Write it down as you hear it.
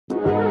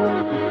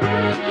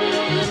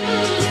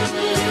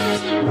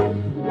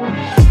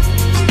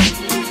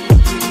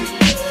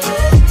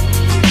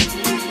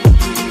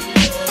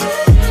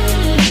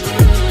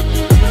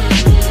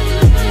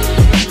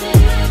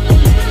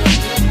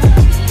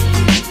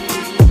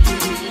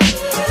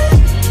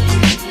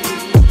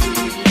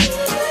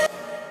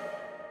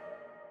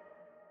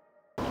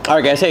All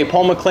right, guys. Hey,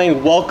 Paul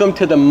McLean. Welcome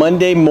to the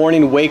Monday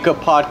Morning Wake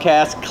Up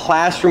Podcast,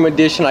 Classroom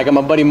Edition. I got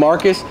my buddy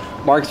Marcus.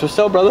 Marcus, what's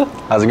up, brother?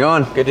 How's it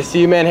going? Good to see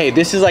you, man. Hey,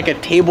 this is like a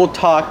table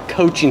talk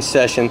coaching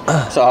session.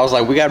 So I was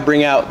like, we got to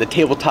bring out the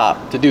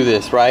tabletop to do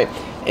this, right?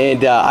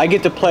 And I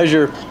get the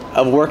pleasure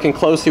of working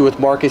closely with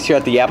Marcus here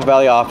at the Apple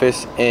Valley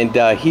office. And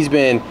he's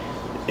been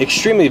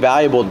extremely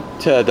valuable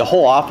to the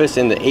whole office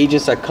and the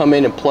agents that come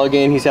in and plug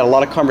in. He's had a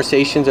lot of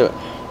conversations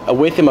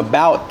with him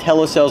about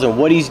telesales and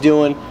what he's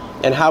doing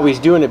and how he's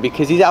doing it,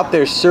 because he's out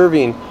there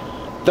serving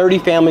 30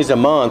 families a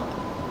month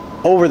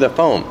over the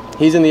phone.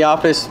 He's in the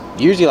office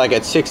usually like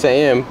at 6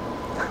 a.m.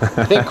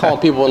 I think calling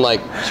people in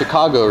like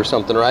Chicago or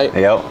something, right?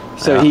 Yep.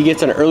 So he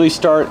gets an early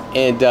start,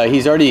 and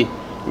he's already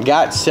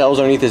got sales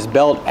underneath his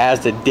belt as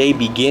the day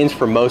begins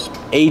for most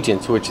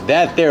agents, which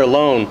that there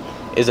alone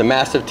is a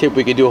massive tip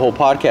we could do a whole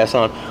podcast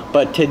on.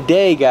 But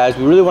today, guys,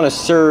 we really want to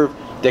serve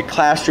the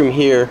classroom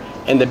here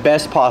in the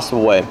best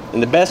possible way.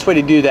 And the best way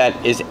to do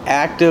that is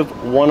active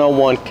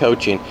one-on-one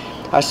coaching.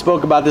 I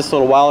spoke about this a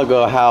little while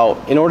ago, how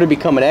in order to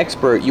become an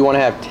expert, you want to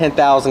have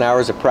 10,000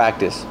 hours of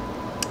practice.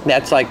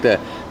 That's like the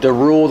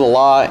rule, the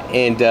law,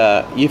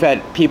 and you've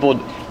had people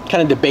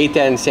kind of debate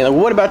that and say, like,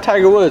 what about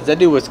Tiger Woods? That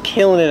dude was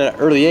killing it at an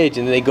early age,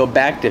 and then they go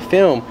back to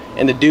film,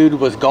 and the dude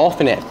was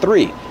golfing at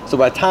 3. So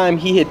by the time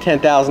he hit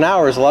 10,000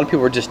 hours, a lot of people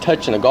were just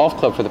touching a golf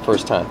club for the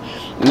first time.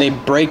 And they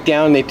break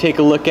down and they take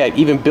a look at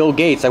even Bill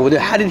Gates. Like, well,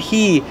 how did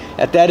he,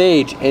 at that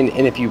age, and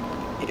if you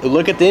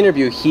look at the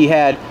interview, he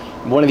had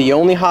one of the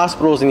only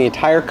hospitals in the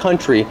entire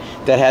country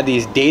that had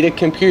these data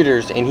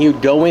computers, and he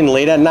would go in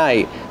late at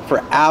night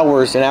for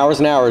hours and hours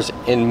and hours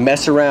and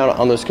mess around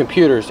on those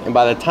computers. And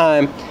by the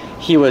time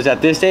he was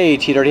at this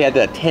age, he'd already had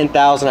that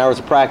 10,000 hours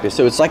of practice.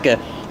 So it's like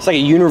a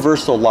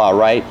universal law,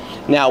 right?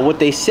 Now, what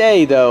they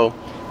say though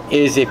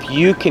is if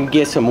you can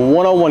get some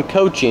one-on-one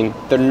coaching,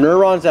 the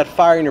neurons that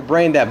fire in your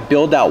brain that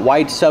build that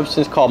white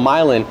substance called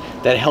myelin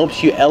that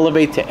helps you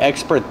elevate to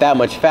expert that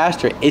much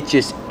faster, it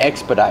just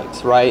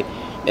expedites, right?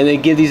 And they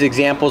give these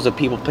examples of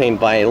people playing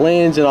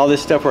violins and all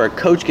this stuff where a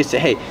coach can say,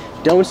 hey,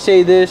 don't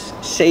say this,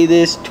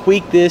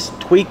 tweak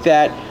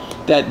that.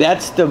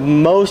 That's the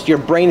most, your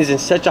brain is in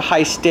such a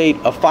high state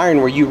of firing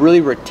where you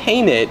really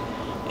retain it,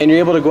 and you're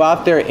able to go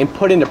out there and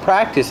put into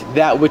practice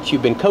that which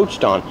you've been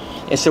coached on.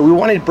 And so we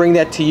wanted to bring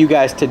that to you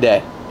guys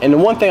today. And the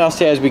one thing I'll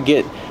say as we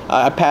get,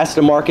 I pass it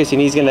to Marcus,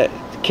 and he's gonna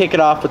kick it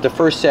off with the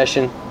first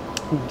session,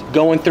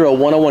 going through a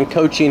one-on-one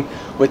coaching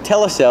with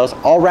telesales.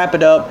 I'll wrap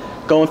it up,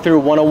 going through a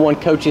one-on-one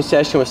coaching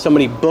session with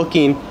somebody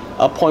booking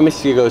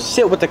appointments to go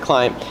sit with the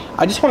client.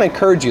 I just wanna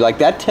encourage you, like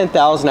that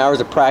 10,000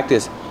 hours of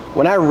practice,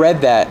 when I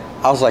read that,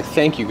 I was like,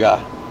 thank you,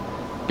 God.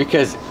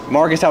 Because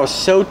Marcus, I was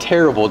so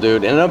terrible,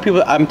 dude. And I know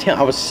people,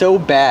 I was so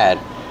bad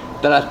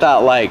that I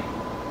thought, like,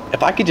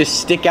 if I could just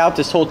stick out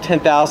this whole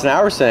 10,000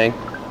 hours thing,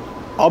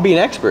 I'll be an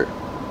expert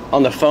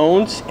on the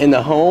phones, in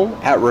the home,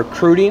 at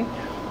recruiting,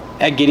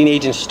 at getting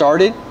agents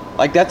started.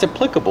 Like, that's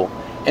applicable.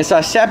 And so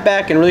I sat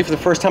back and really for the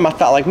first time I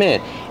thought, like,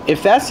 man,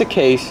 if that's the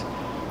case,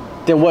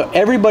 then what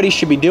everybody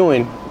should be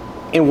doing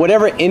in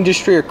whatever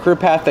industry or career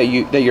path that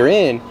you're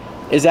in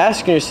is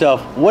asking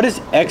yourself, what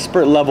does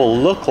expert level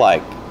look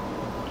like?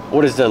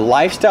 What does the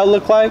lifestyle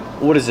look like?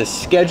 What does the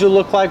schedule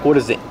look like? What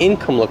does the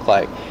income look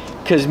like?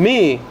 Because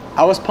me,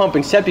 I was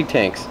pumping septic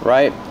tanks,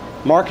 right?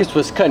 Marcus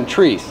was cutting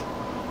trees,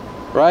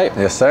 right?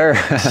 Yes, sir.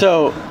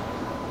 So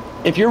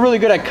if you're really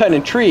good at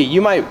cutting a tree,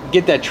 you might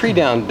get that tree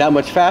down that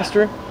much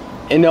faster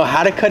and know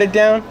how to cut it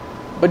down.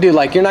 But dude,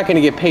 like, you're not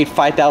gonna get paid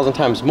 5,000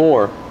 times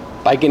more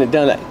by getting it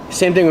done.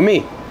 Same thing with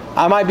me.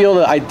 I might be able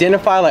to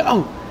identify, like,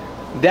 oh,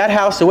 that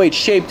house, the way it's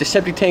shaped, the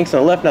septic tank's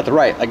on the left, not the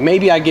right. Like,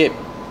 maybe I get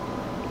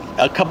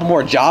a couple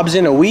more jobs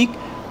in a week,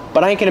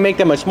 but I ain't gonna make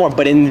that much more.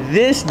 But in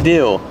this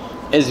deal,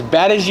 as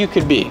bad as you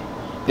could be,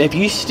 if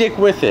you stick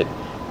with it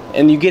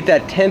and you get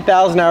that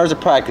 10,000 hours of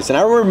practice, and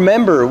I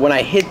remember when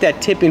I hit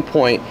that tipping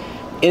point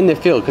in the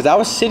field, because I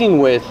was sitting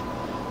with,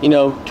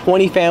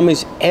 20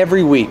 families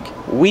every week,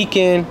 week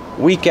in,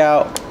 week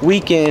out,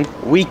 week in,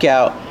 week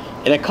out.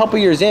 And a couple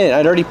years in,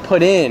 I'd already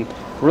put in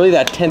really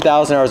that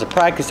 10,000 hours of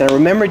practice. And I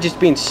remember just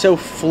being so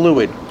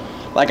fluid.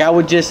 Like, I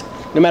would just,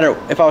 no matter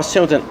if I was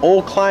sitting with an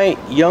old client,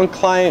 young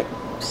client,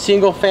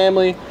 single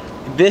family,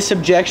 this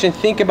objection,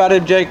 think about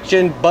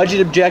objection, budget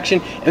objection,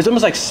 it was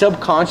almost like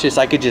subconscious.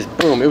 I could just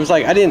boom. It was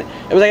like I didn't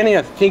even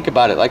have to think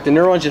about it. Like, the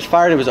neurons just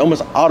fired. It was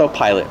almost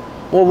autopilot.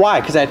 Well, why?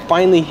 Because I had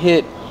finally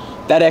hit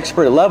that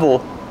expert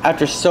level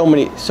after so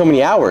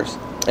many hours.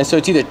 And so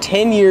it's either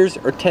 10 years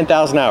or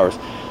 10,000 hours.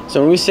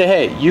 So when we say,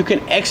 hey, you can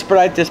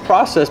expedite this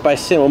process by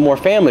sitting with more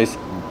families,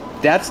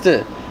 that's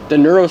the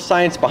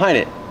neuroscience behind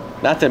it.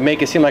 Not to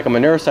make it seem like I'm a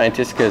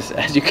neuroscientist, because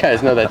as you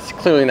guys know, that's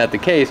clearly not the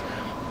case.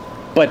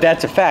 But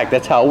that's a fact.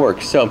 That's how it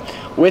works. So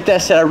with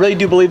that said, I really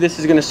do believe this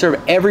is going to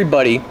serve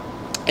everybody.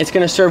 It's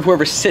going to serve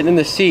whoever's sitting in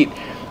the seat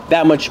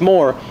that much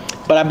more.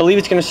 But I believe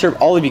it's going to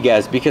serve all of you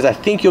guys, because I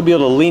think you'll be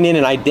able to lean in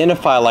and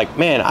identify, like,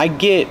 man, I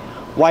get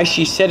why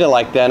she said it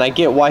like that, and I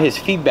get why his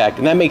feedback,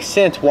 and that makes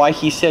sense why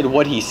he said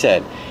what he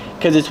said.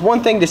 Because it's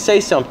one thing to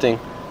say something,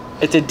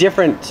 it's a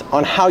difference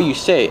on how you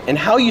say it. And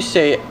how you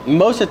say it,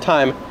 most of the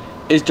time,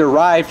 is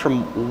derived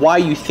from why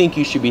you think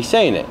you should be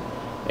saying it.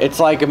 It's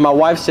like if my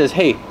wife says,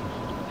 hey,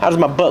 how does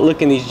my butt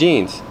look in these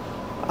jeans?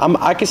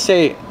 I could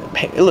say,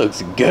 it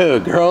looks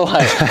good, girl.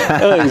 Like,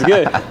 it looks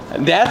good.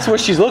 That's what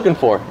she's looking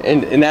for,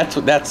 and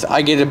that's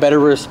I get a better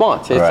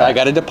response. It's I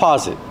got a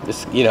deposit.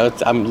 It's, you know,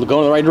 I'm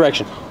going in the right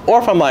direction.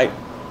 Or if I'm like,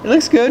 it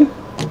looks good,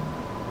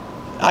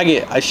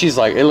 she's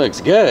like, it looks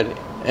good,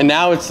 and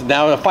now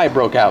a fight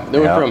broke out.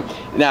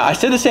 Now I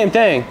said the same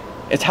thing.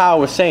 It's how I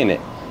was saying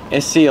it.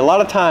 And see, a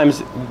lot of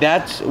times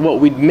that's what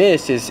we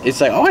miss is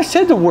it's like, oh, I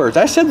said the words,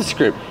 I said the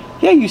script.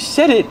 Yeah, you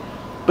said it.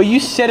 But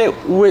you said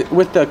it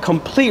with the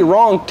complete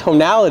wrong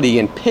tonality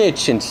and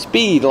pitch and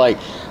speed, like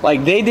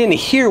they didn't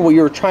hear what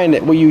you were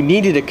what you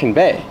needed to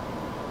convey,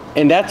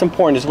 and that's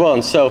important as well.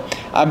 And so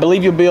I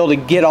believe you'll be able to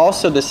get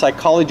also the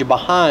psychology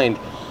behind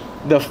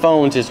the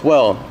phones as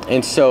well.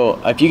 And so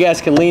if you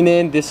guys can lean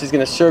in, this is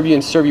going to serve you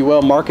and serve you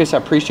well. Marcus, I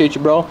appreciate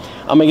you, bro.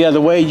 I'm gonna get out of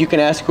the way. You can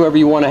ask whoever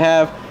you want to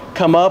have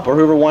come up or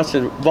whoever wants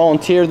to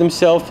volunteer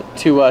themselves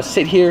to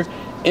sit here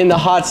in the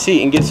hot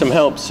seat and get some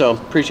help. So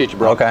appreciate you,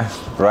 bro. Okay,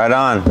 right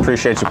on.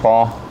 Appreciate you,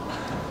 Paul.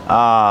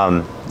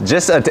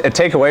 Just a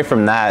takeaway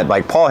from that,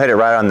 like Paul hit it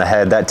right on the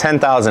head. That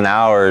 10,000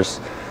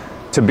 hours,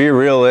 to be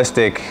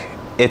realistic,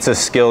 it's a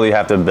skill you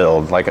have to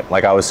build.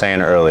 Like I was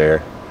saying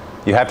earlier,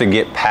 you have to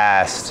get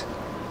past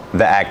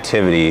the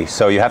activity.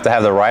 So you have to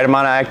have the right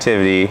amount of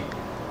activity,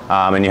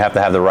 and you have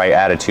to have the right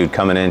attitude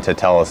coming into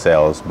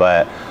telesales.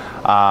 But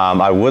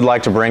I would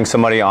like to bring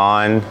somebody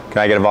on. Can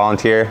I get a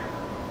volunteer?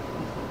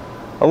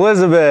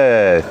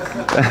 Elizabeth.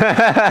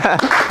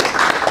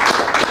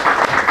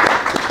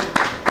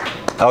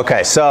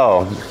 Okay,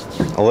 so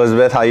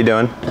Elizabeth, how you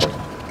doing?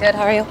 Good,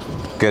 how are you?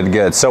 Good,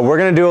 good. So we're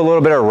gonna do a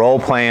little bit of role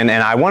playing,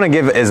 and I wanna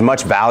give as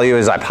much value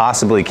as I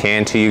possibly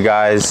can to you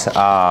guys.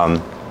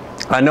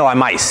 I know I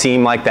might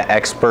seem like the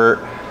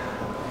expert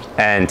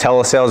in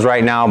telesales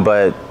right now,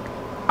 but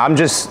I'm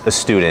just a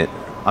student.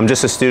 I'm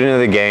just a student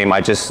of the game.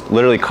 I just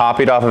literally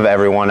copied off of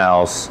everyone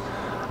else,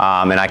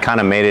 and I kind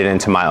of made it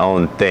into my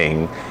own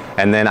thing.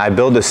 And then I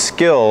build a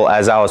skill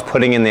as I was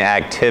putting in the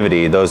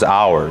activity, those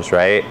hours,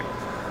 right?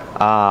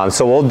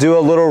 So we'll do a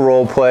little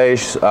role play.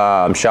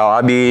 Shall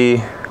I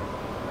be,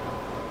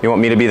 you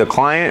want me to be the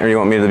client or you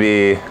want me to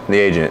be the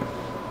agent?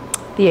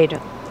 The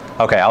agent.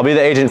 Okay, I'll be the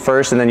agent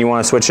first and then you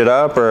want to switch it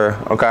up or,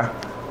 okay.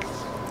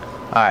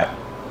 All right,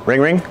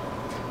 ring, ring.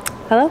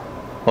 Hello?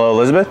 Hello,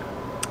 Elizabeth?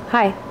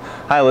 Hi.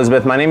 Hi,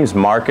 Elizabeth. My name is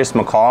Marcus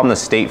McCall. I'm the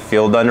state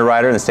field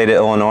underwriter in the state of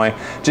Illinois.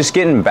 Just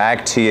getting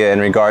back to you in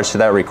regards to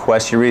that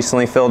request you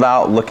recently filled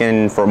out,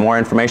 looking for more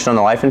information on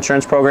the life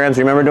insurance programs.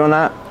 Remember doing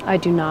that? I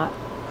do not.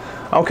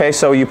 Okay,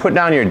 so you put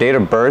down your date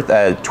of birth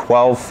at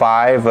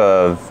 12/5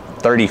 of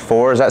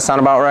 34. Does that sound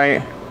about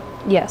right?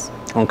 Yes.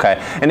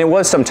 Okay, and it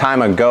was some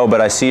time ago,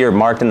 but I see you're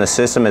marked in the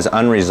system as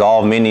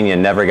unresolved, meaning you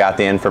never got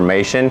the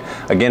information.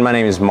 Again, my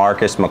name is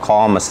Marcus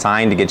McCall. I'm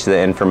assigned to get you the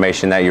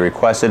information that you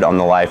requested on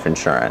the life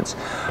insurance.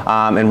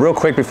 And real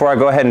quick, before I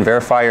go ahead and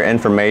verify your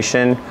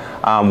information,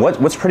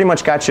 what's pretty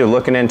much got you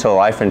looking into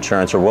life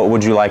insurance, or what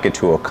would you like it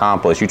to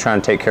accomplish? You trying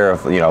to take care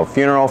of, you know,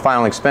 funeral,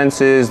 final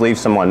expenses, leave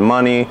someone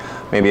money,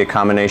 maybe a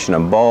combination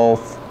of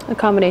both? A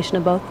combination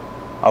of both.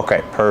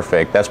 Okay,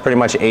 perfect. That's pretty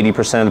much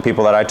 80% of the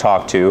people that I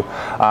talk to.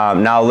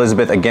 Now,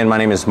 Elizabeth, again, my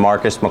name is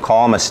Marcus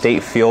McCall. I'm a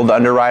state field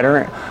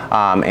underwriter,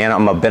 and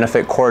I'm a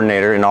benefit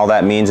coordinator, and all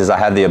that means is I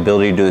have the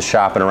ability to do the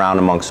shopping around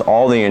amongst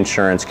all the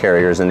insurance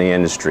carriers in the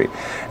industry.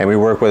 And we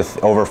work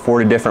with over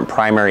 40 different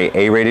primary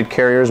A-rated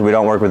carriers. We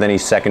don't work with any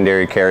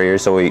secondary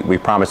carriers, so we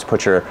promise to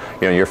put your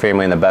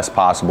family in the best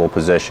possible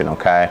position,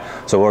 okay?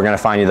 So we're gonna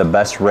find you the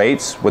best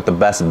rates with the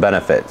best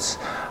benefits.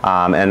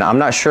 And I'm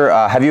not sure,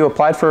 have you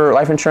applied for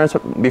life insurance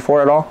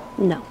before at all?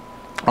 No.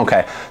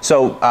 Okay,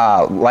 so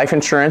life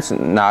insurance,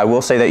 now I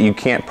will say that you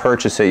can't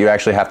purchase it, you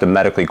actually have to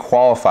medically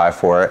qualify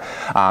for it.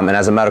 And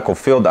as a medical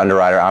field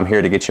underwriter, I'm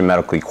here to get you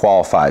medically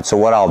qualified. So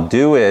what I'll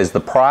do is,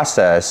 the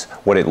process,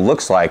 what it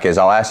looks like is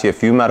I'll ask you a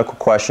few medical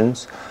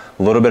questions,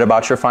 a little bit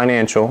about your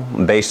financial.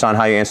 Based on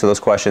how you answer those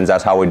questions,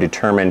 that's how we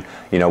determine,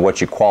 what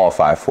you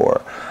qualify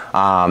for.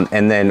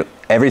 And then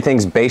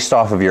everything's based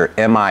off of your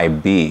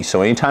MIB.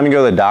 So anytime you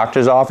go to the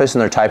doctor's office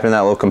and they're typing in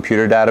that little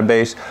computer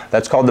database,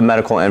 that's called the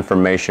Medical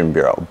Information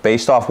Bureau.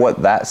 Based off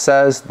what that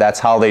says, that's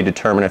how they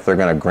determine if they're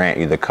going to grant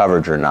you the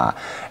coverage or not.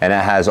 And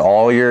it has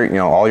all your,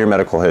 all your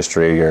medical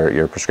history,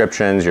 your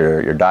prescriptions,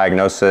 your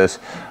diagnosis,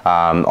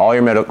 all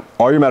your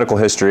medical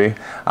history,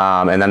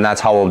 and then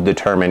that's how we'll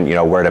determine,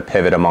 where to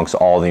pivot amongst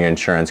all the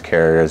insurance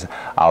carriers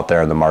out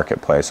there in the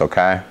marketplace.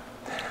 Okay.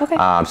 Okay.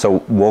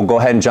 So we'll go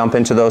ahead and jump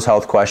into those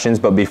health questions,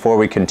 but before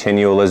we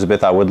continue,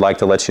 Elizabeth, I would like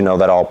to let you know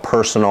that all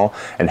personal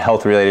and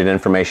health-related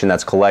information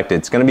that's collected,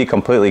 it's going to be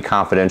completely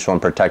confidential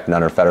and protected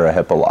under federal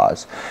HIPAA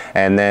laws.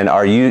 And then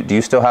do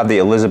you still have the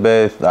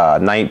Elizabeth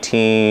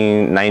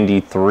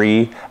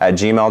 1993 at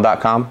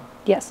gmail.com?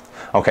 Yes.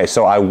 Okay,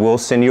 so I will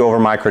send you over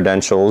my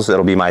credentials.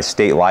 It'll be my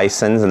state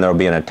license, and there'll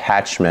be an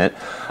attachment.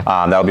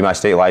 That'll be my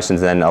state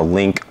license, and then a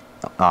link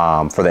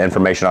for the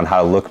information on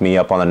how to look me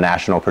up on the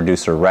National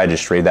Producer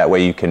Registry. That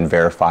way you can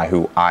verify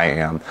who I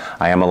am.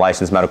 I am a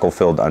licensed medical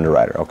field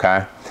underwriter,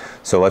 okay?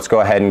 So let's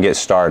go ahead and get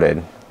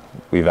started.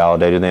 We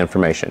validated the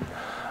information.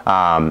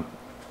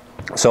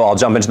 So I'll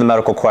jump into the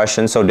medical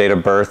questions. So date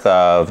of birth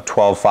of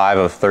 12/5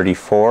 of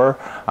 34.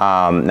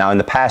 Now in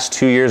the past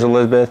 2 years,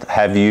 Elizabeth,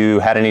 have you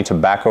had any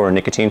tobacco or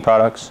nicotine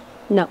products?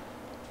 No.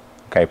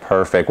 Okay,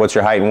 perfect. What's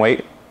your height and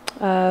weight?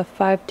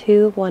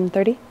 5'2",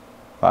 130.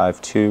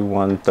 5'2",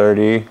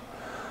 130.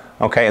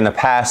 Okay, in the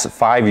past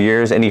 5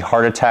 years, any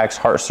heart attacks,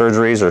 heart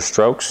surgeries, or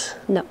strokes?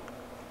 No.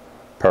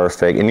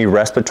 Perfect. Any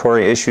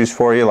respiratory issues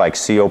for you, like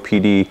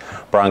COPD,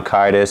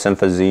 bronchitis,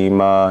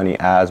 emphysema, any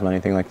asthma,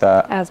 anything like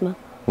that? Asthma.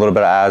 A little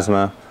bit of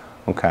asthma.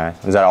 Okay.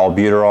 Is that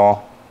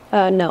albuterol?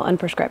 No,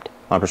 unprescribed.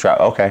 Unprescribed.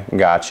 Okay,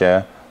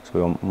 gotcha. So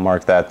we'll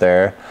mark that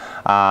there.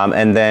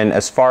 And then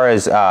as far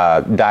as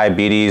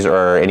diabetes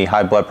or any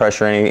high blood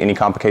pressure, any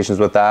complications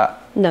with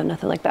that? No,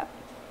 nothing like that.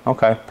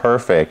 Okay,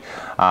 perfect.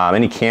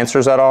 Any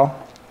cancers at all?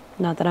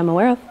 Not that I'm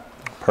aware of.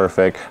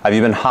 Perfect. Have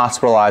you been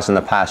hospitalized in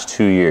the past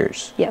 2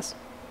 years? Yes.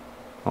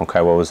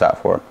 Okay, what was that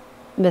for?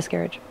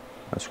 Miscarriage.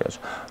 Miscarriage.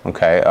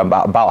 Okay,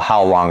 about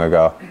how long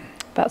ago?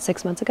 About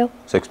 6 months ago.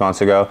 6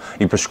 months ago.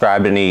 You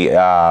prescribed any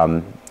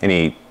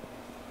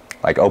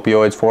like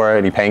opioids for it?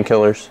 Any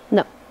painkillers?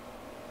 No.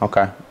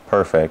 Okay,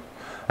 perfect.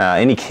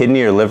 Any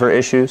kidney or liver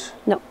issues?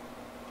 No.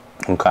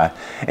 Okay.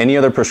 Any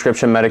other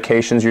prescription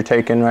medications you're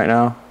taking right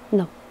now?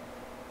 No.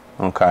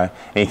 Okay.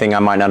 Anything I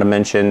might not have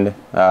mentioned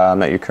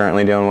that you're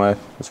currently dealing with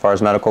as far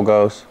as medical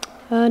goes?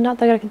 Not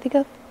that I can think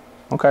of.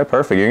 Okay,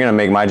 perfect. You're going to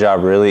make my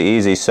job really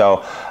easy.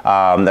 So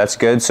that's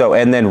good. So,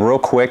 and then real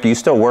quick, you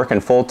still working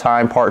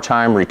full-time,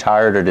 part-time,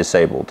 retired, or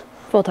disabled?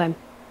 Full-time.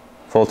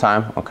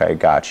 Full-time? Okay,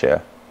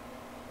 gotcha.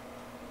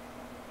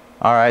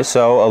 All right,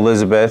 so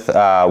Elizabeth,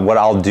 what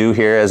I'll do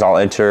here is I'll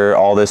enter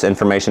all this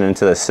information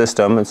into the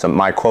system. It's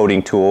my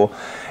quoting tool.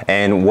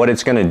 And what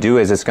it's going to do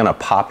is it's going to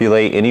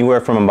populate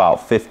anywhere from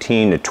about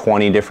 15 to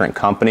 20 different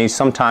companies,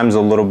 sometimes a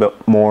little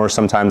bit more,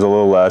 sometimes a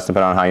little less,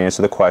 depending on how you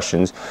answer the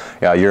questions.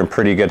 You're in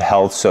pretty good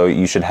health, so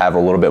you should have a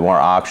little bit more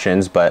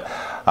options. But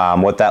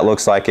what that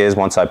looks like is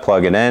once I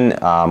plug it in,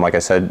 like I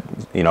said,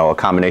 a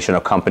combination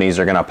of companies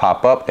are going to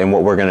pop up. And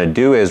what we're going to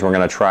do is we're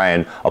going to try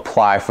and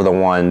apply for the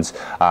ones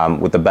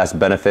with the best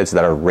benefits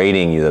that are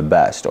rating you the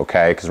best,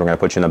 okay? Because we're going to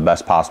put you in the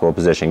best possible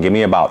position. Give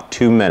me about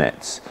 2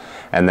 minutes,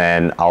 and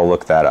then I'll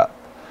look that up.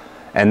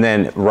 And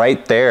then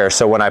right there,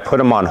 so when I put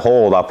them on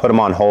hold, I'll put them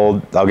on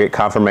hold, I'll get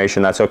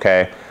confirmation, that's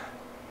okay.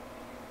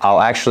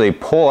 I'll actually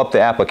pull up the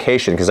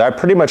application because I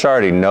pretty much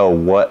already know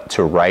what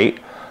to write.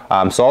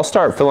 So I'll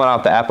start filling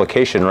out the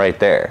application right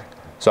there.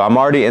 So I'm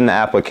already in the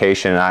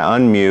application, and I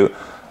unmute.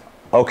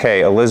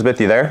 Okay, Elizabeth,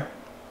 you there?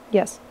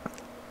 Yes.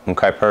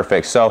 Okay,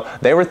 perfect. So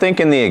they were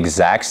thinking the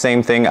exact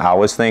same thing I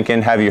was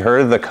thinking. Have you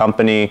heard of the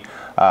company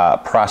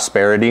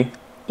Prosperity?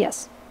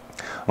 Yes.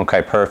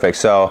 Okay, perfect.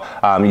 So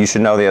you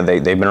should know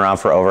they've been around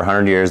for over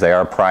 100 years. They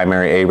are a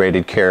primary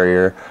A-rated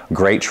carrier,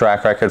 great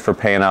track record for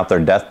paying out their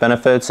death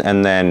benefits,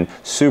 and then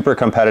super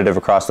competitive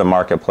across the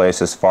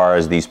marketplace as far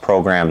as these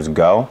programs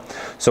go.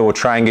 So we'll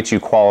try and get you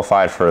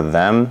qualified for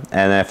them.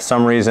 And if for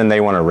some reason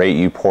they want to rate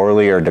you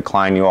poorly or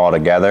decline you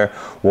altogether,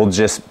 we'll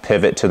just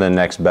pivot to the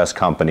next best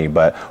company.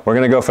 But we're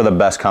going to go for the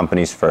best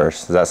companies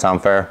first. Does that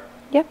sound fair?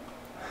 Yep.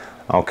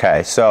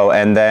 Okay, so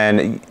and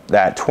then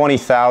that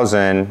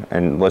 20,000,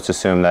 and let's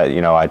assume that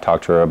I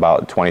talked to her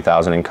about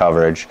 20,000 in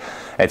coverage.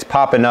 It's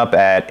popping up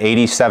at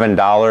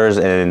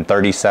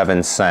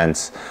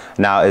 $87.37.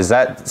 Now, is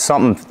that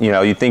something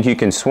you think you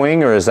can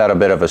swing, or is that a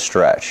bit of a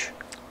stretch?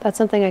 That's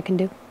something I can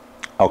do.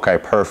 Okay,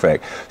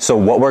 perfect. So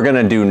what we're going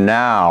to do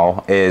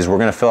now is we're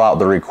going to fill out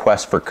the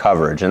request for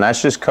coverage, and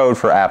that's just code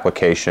for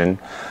application.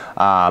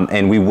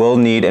 And we will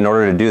need, in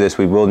order to do this,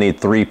 we will need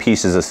 3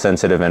 pieces of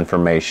sensitive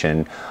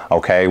information.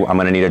 Okay, I'm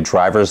going to need a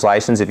driver's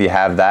license if you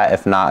have that,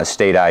 if not a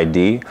state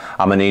ID.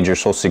 I'm going to need your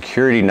social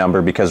security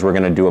number because we're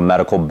going to do a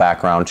medical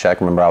background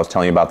check. Remember I was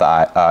telling you about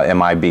the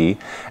MIB.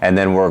 And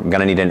then we're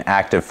going to need an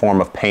active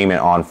form of payment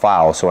on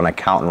file, so an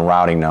account and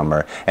routing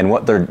number. And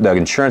what the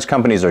insurance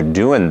companies are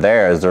doing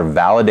there is they're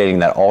validating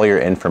that all your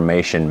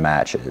information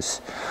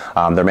matches.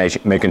 They're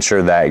making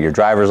sure that your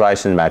driver's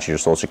license matches your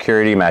social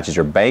security, matches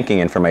your banking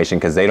information,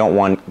 because they don't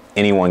want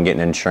anyone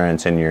getting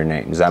insurance in your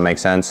name. Does that make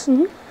sense?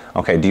 Mm-hmm.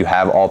 Okay, do you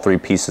have all 3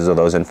 pieces of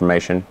those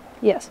information?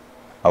 Yes.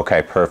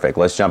 Okay, perfect.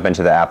 Let's jump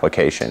into the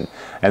application.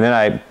 And then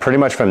I pretty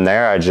much from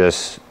there, I go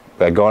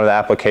into the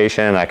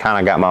application, and I kind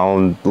of got my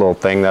own little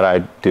thing that I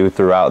do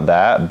throughout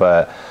that,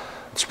 but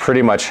it's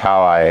pretty much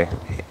how I,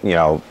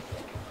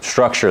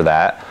 structure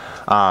that.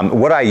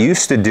 What I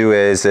used to do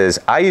is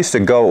I used to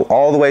go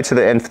all the way to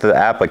the end of the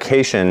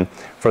application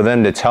for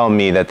them to tell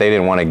me that they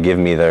didn't want to give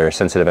me their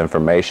sensitive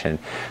information.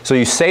 So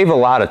you save a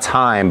lot of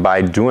time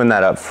by doing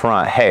that up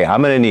front. Hey,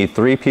 I'm going to need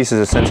 3 pieces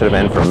of sensitive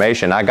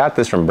information. I got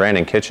this from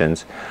Brandon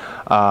Kitchens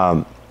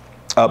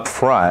up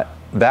front.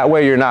 that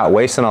way you're not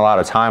wasting a lot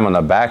of time on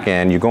the back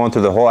end. You're going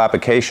through the whole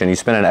application. You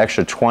spend an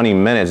extra 20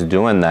 minutes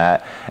doing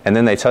that, and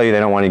then they tell you they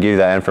don't want to give you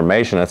that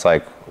information. It's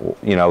like,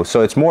 you know,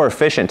 so it's more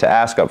efficient to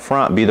ask up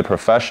front, be the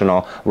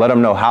professional, let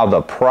them know how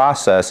the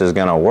process is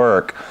going to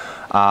work.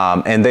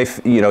 And they,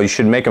 you know, you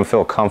should make them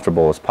feel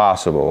comfortable as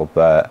possible.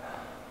 But,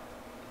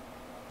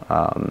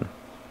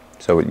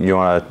 so you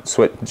want to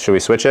switch, should we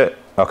switch it?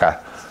 Okay.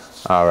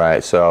 All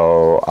right.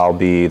 So I'll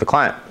be the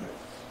client.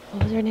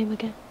 What was your name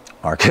again?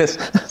 Marcus.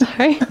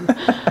 Sorry.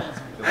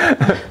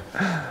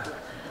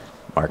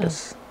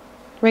 Marcus.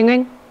 Ring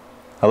ring.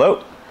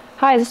 Hello?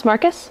 Hi, is this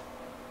Marcus?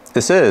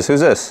 This is.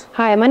 Who's this?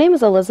 Hi, my name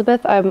is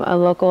Elizabeth. I'm a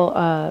local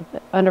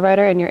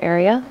underwriter in your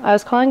area. I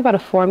was calling about a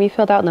form you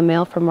filled out in the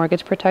mail for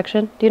mortgage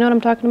protection. Do you know what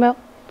I'm talking about?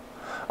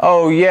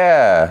 Oh,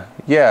 yeah.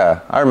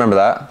 Yeah, I remember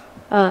that.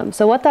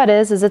 So what that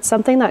is it's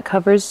something that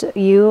covers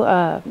you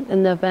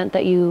in the event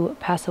that you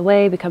pass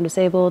away, become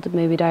disabled,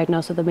 maybe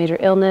diagnosed with a major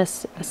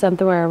illness,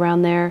 somewhere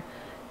around there,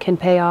 can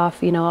pay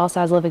off, you know, also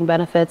has living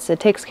benefits. It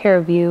takes care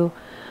of you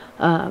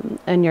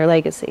and your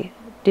legacy.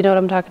 Do you know what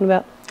I'm talking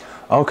about?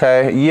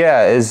 Okay,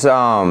 yeah. Is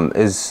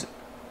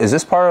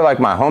this part of like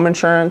my home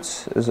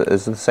insurance? Is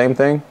it the same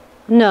thing?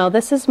 No,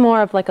 this is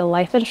more of like a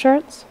life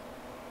insurance.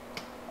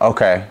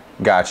 Okay,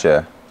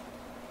 gotcha.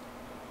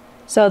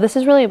 So this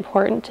is really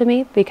important to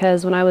me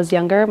because when I was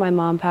younger, my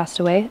mom passed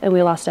away and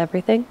we lost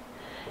everything.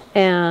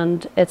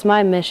 And it's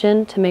my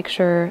mission to make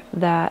sure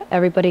that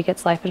everybody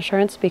gets life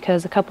insurance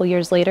because a couple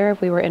years later,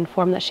 we were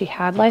informed that she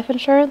had life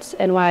insurance,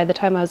 and by the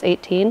time I was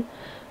 18,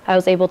 I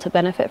was able to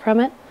benefit from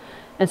it.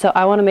 And so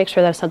I want to make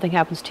sure that if something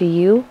happens to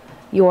you,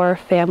 your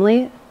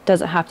family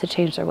doesn't have to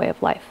change their way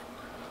of life.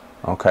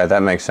 Okay,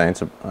 that makes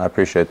sense. I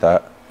appreciate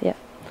that. Yeah.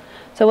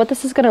 So what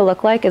this is going to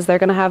look like is they're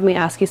going to have me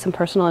ask you some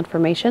personal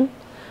information,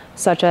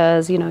 such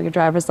as, you know, your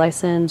driver's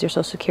license, your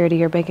social security,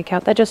 your bank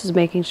account. That just is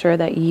making sure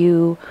that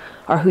you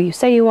are who you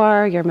say you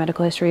are, your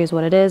medical history is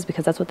what it is,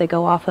 because that's what they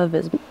go off of,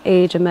 is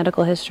age and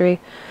medical history.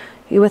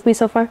 You with me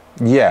so far?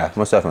 Yeah,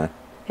 most definitely.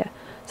 Yeah.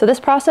 So this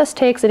process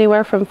takes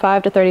anywhere from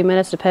 5 to 30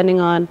 minutes, depending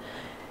on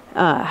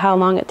how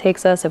long it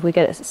takes us, if we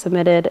get it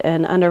submitted,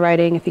 and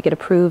underwriting, if you get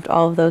approved,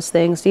 all of those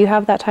things. Do you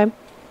have that time?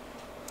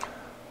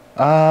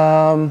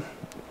 How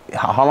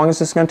long is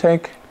this going to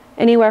take?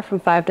 Anywhere from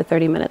 5 to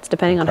 30 minutes,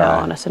 depending on how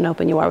honest and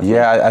open you are with me.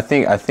 Yeah, I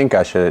think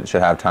I should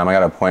have time. I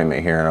got an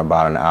appointment here in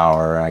about an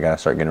hour, and I got to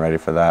start getting ready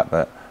for that.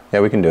 But yeah,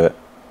 we can do it.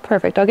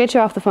 Perfect. I'll get you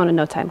off the phone in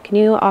no time. Can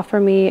you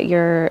offer me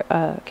your?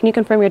 Can you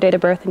confirm your date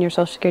of birth and your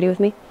social security with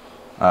me?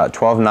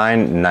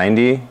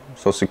 12/9/90,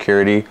 social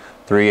security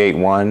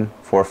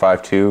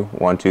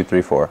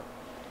 381-452-1234.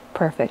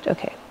 Perfect.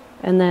 Okay.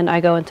 And then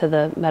I go into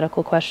the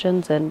medical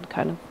questions and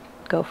kind of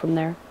go from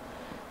there.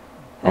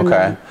 And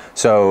okay.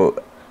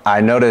 So I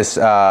noticed,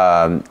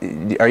 are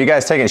you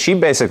guys taking, she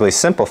basically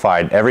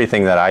simplified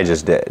everything that I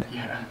just did.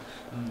 Yeah.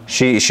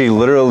 She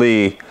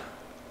literally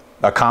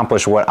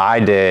accomplished what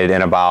I did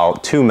in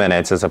about 2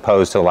 minutes as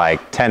opposed to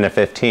like 10 to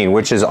 15,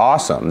 which is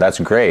awesome. That's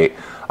great.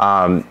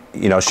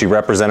 You know, she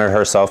represented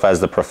herself as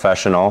the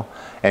professional,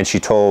 and she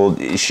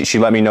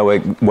let me know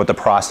what the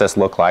process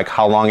looked like,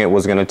 how long it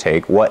was going to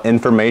take, what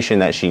information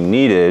that she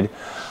needed.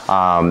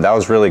 That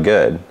was really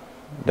good.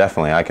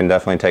 Definitely. I can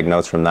definitely take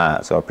notes from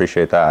that. So I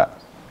appreciate that.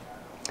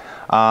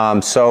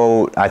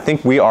 So I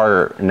think we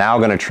are now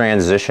going to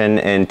transition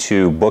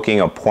into booking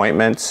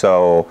appointments.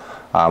 So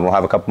we'll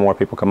have a couple more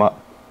people come up.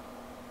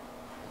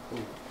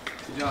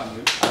 Good job,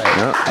 dude.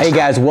 Hey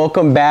guys,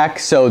 welcome back.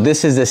 So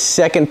this is the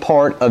second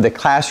part of the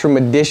classroom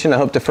edition. I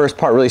hope the first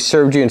part really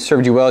served you and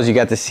served you well, as you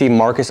got to see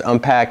Marcus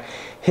unpack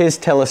his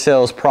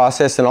telesales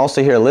process, and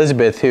also hear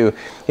Elizabeth, who,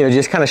 you know,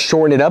 just kind of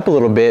shortened it up a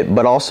little bit,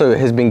 but also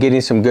has been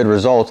getting some good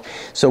results.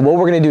 So what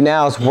we're going to do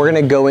now is we're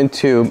going to go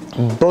into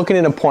booking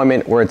an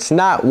appointment where it's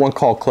not one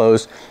call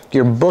close.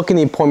 You're booking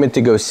the appointment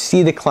to go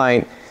see the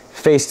client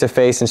face to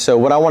face. And so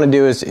what I want to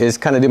do is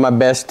kind of do my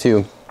best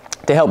to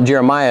help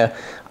Jeremiah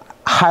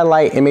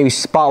highlight and maybe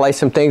spotlight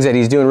some things that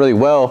he's doing really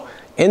well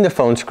in the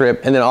phone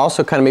script, and then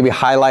also kind of maybe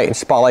highlight and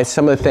spotlight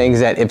some of the things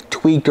that, if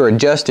tweaked or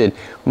adjusted,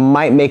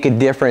 might make a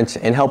difference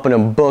in helping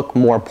him book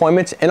more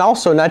appointments. And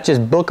also not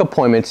just book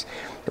appointments.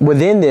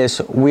 Within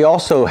this, we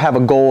also have a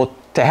goal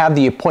to have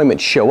the appointment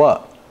show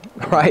up,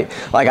 right?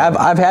 Like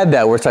I've had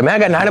that where it's like, man, I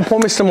got 9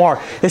 appointments tomorrow.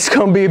 It's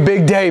gonna be a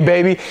big day,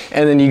 baby.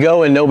 And then you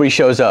go and nobody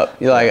shows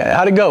up. You're like,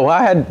 how'd it go? Well,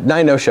 I had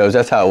 9 no-shows.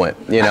 That's how it went,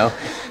 you know?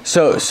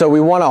 So we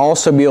want to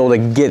also be able to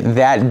get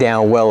that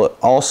down well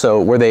also,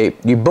 where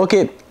you book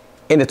it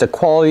and it's a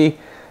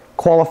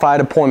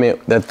qualified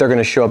appointment that they're going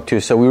to show up to.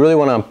 So we really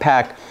want to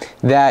unpack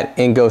that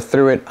and go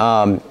through it.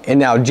 And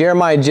now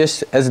Jeremiah,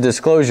 just as a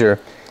disclosure,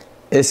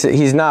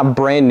 he's not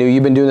brand new.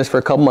 You've been doing this for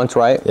a couple months,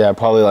 right? Yeah,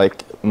 probably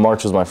like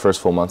March was my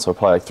first full month, so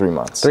probably like 3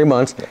 months. 3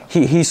 months.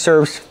 Yeah. He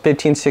serves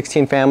 15,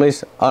 16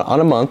 families on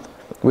a month.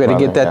 We got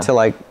to get that to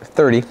like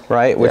 30,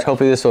 right? Which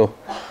hopefully this will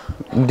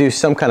do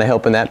some kind of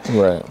help in that.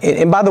 Right.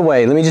 And by the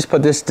way, let me just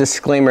put this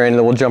disclaimer in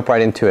and we'll jump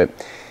right into it.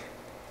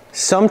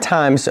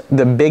 Sometimes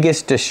the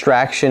biggest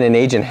distraction an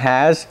agent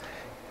has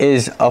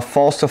is a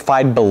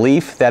falsified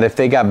belief that if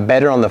they got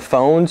better on the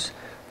phones,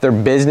 their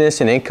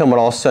business and income would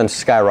all of a sudden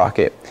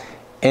skyrocket.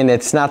 And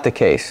it's not the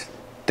case.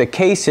 The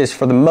case is,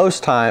 for the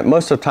most of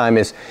the time,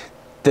 is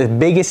the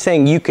biggest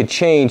thing you could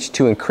change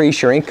to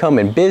increase your income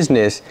and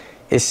business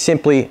is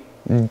simply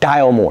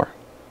dial more.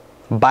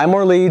 Buy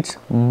more leads,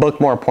 book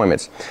more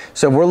appointments.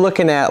 So if we're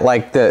looking at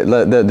like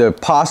the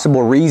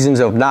possible reasons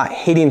of not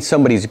hitting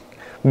somebody's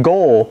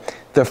goal,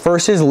 the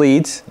first is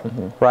leads,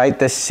 right?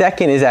 The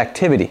second is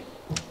activity.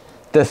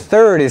 The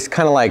third is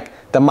kind of like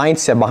the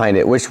mindset behind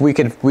it, which we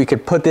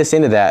could put this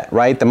into that,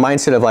 right? The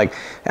mindset of like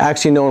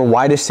actually knowing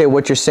why to say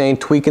what you're saying,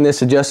 tweaking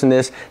this, adjusting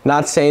this,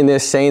 not saying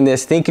this,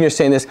 thinking you're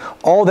saying this,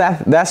 all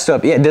that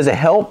stuff. Yeah, does it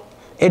help?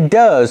 It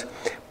does,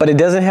 but it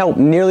doesn't help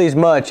nearly as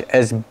much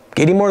as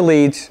getting more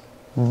leads,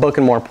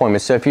 booking more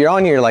appointments. So if you're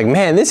on here, you're like,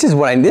 man, this is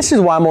why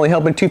I'm only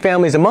helping 2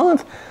 families a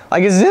month.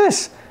 Like, is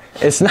this?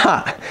 It's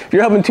not. If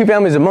you're helping 2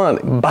 families a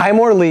month, buy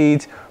more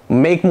leads,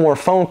 make more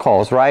phone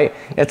calls, right?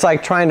 It's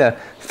like trying to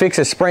fix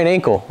a sprained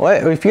ankle.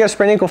 Well, if you got a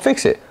sprained ankle,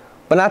 fix it.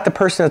 But not the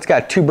person that's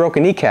got 2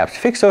 broken kneecaps.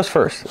 Fix those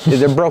first.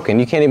 They're broken.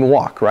 You can't even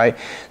walk, right?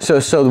 So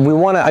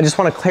I just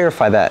want to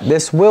clarify that.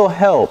 This will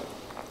help,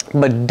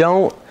 but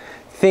don't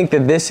think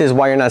that this is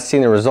why you're not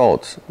seeing the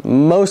results.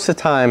 Most of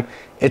the time,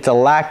 it's a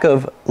lack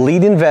of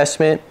lead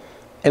investment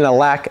and a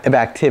lack of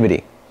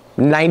activity,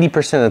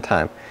 90% of the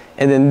time.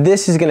 And then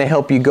this is going to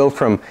help you go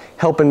from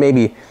helping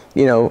maybe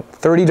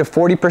 30 to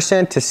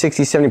 40% to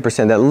 60,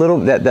 70%,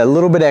 that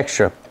little bit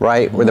extra,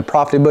 right? Where the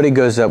profitability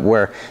goes up,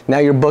 where now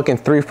you're booking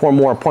 3, 4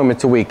 more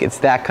appointments a week. It's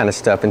that kind of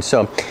stuff. And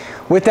so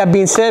with that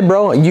being said,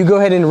 bro, you go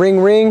ahead and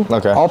ring.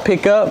 Okay. I'll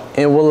pick up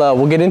and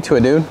we'll get into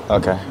it, dude.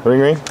 Okay.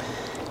 Ring.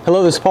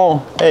 Hello, this is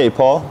Paul. Hey,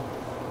 Paul.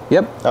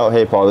 Yep. Oh,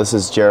 hey, Paul. This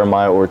is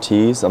Jeremiah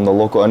Ortiz. I'm the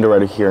local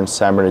underwriter here in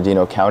San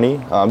Bernardino County.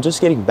 I'm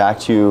just getting back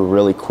to you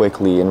really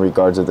quickly in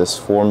regards to this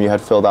form you had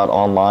filled out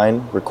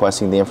online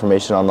requesting the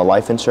information on the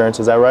life insurance.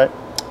 Is that right?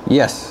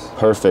 Yes.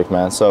 Perfect,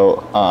 man.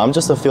 So I'm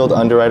just a field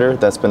underwriter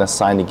that's been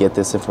assigned to get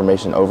this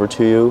information over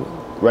to you.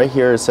 Right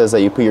here it says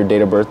that you put your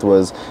date of birth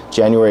was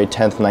January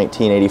 10th,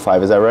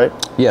 1985. Is that right?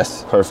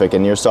 Yes. Perfect.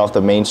 And you're still off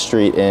the main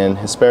street in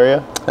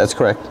Hesperia? That's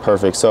correct.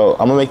 Perfect. So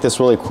I'm gonna make this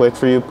really quick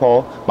for you,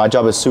 Paul. My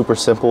job is super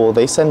simple.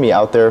 They send me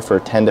out there for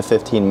 10 to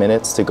 15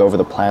 minutes to go over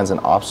the plans and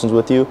options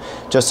with you,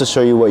 just to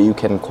show you what you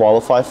can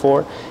qualify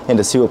for and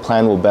to see what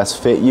plan will best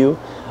fit you.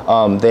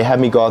 They have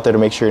me go out there to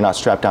make sure you're not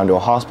strapped down to a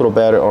hospital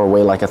bed or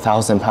weigh like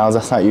 1,000 pounds.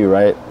 That's not you,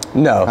 right?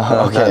 No.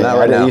 Okay, not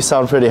right now. You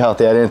sound pretty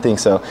healthy. I didn't think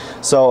so.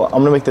 So I'm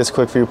gonna make this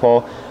quick for you,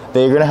 Paul.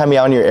 They're gonna have me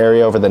out in your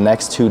area over the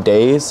next 2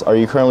 days. Are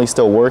you currently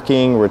still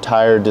working,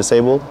 retired,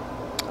 disabled?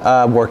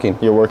 Working.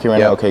 You're working right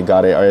now? Okay,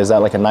 got it. Or is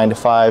that like a 9 to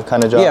 5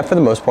 kind of job? Yeah, for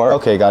the most part.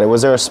 Okay, got it.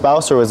 Was there a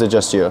spouse or was it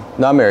just you?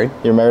 No, I'm married.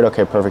 You're married?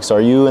 Okay, perfect. So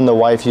are you and the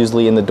wife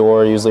usually in the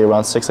door, usually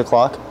around 6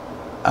 o'clock?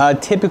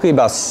 Typically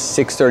about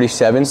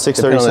 6:37.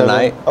 6:37. On the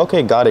night.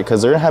 Okay, got it.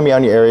 Because they're gonna have me out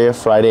in your area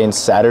Friday and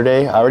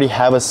Saturday. I already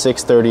have a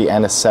 6:30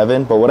 and a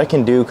 7. But what I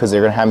can do, because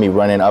they're gonna have me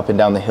running up and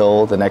down the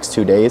hill the next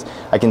 2 days,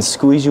 I can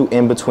squeeze you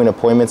in between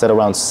appointments at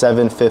around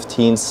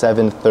 7:15,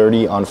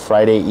 7:30 on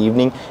Friday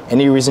evening.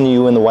 Any reason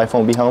you and the wife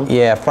won't be home?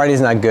 Yeah,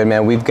 Friday's not good,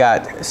 man. We've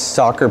got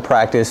soccer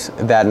practice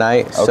that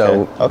night,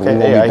 so we won't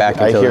be back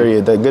I until hear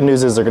you. The good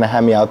news is they're gonna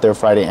have me out there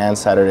Friday and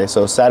Saturday.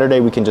 So Saturday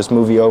we can just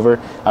move you over.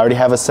 I already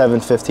have a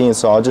 7:15,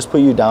 so I'll just put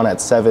you down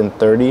at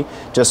 7:30,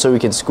 just so we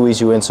can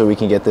squeeze you in, so we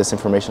can get this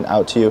information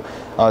out to you.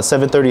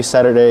 7:30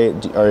 Saturday.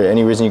 Or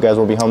any reason you guys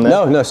will be home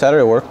then? No,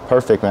 Saturday will work.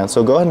 Perfect, man.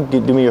 So go ahead and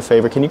do me a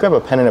favor. Can you grab a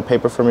pen and a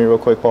paper for me real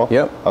quick, Paul?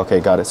 Yep. Okay,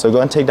 got it. So go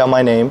ahead and take down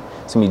my name.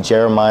 It's gonna be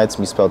Jeremiah. It's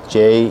gonna be spelled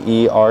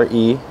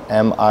Jeremiah,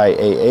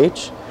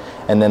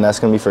 and then that's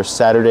gonna be for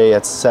Saturday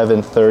at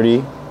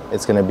 7:30.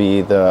 It's gonna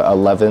be the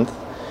 11th.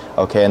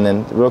 Okay, and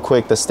then real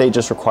quick, the state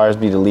just requires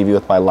me to leave you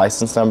with my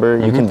license number.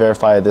 You can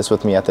verify this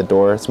with me at the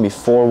door. It's gonna be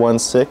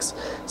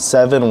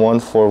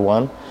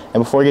 416-7141.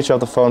 And before I get you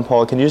off the phone,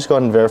 Paul, can you just go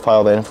ahead and verify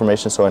all that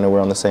information so I know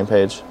we're on the same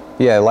page?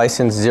 Yeah,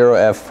 license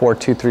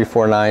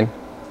 0F42349.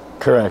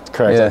 Correct.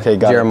 Yeah, Okay,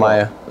 got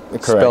Jeremiah. it.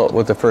 Correct. Spelled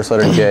with the first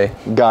letter J.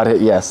 Got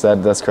it. Yes,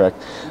 that's correct.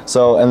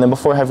 So, and then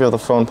before I have you on the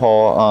phone,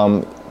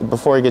 Paul,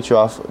 before I get you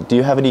off, do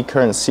you have any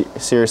current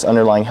serious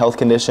underlying health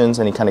conditions?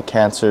 Any kind of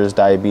cancers,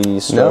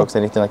 diabetes, strokes,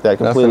 anything like that?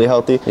 Completely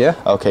healthy? Yeah.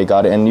 Okay,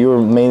 got it. And you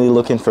were mainly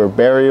looking for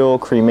burial,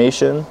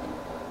 cremation?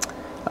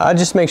 I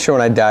just make sure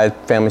when I die,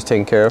 family's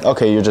taken care of.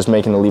 Okay, you're just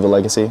making to leave a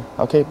legacy?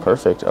 Okay,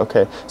 perfect.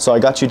 Okay, so I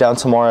got you down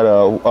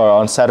tomorrow or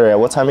on Saturday at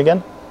what time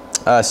again?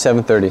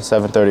 7:30.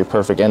 7:30,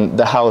 perfect. And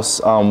the house,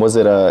 was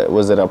it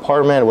an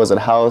apartment? Was it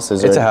a house?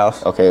 It's a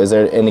house. Okay, is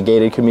there any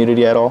gated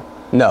community at all?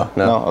 No.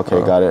 Okay,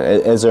 got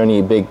it. Is there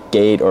any big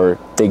gate or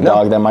big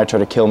dog that might try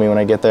to kill me when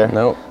I get there?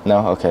 No.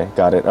 Okay,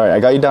 got it. All right, I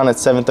got you down at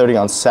 7:30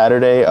 on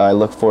Saturday. I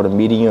look forward to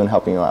meeting you and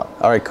helping you out.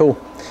 All right, cool.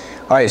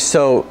 All right,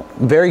 so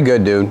very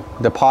good, dude.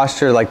 The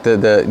posture, like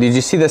did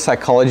you see the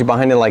psychology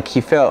behind it? Like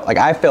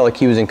I felt like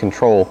he was in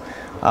control.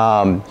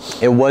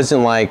 It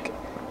wasn't like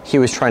he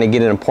was trying to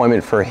get an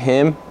appointment for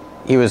him.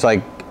 He was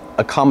like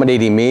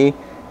accommodating me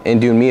and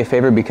doing me a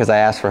favor because I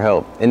asked for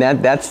help. And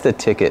that's the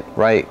ticket,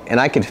 right? And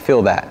I could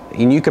feel that.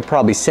 And you could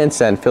probably sense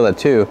that and feel that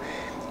too.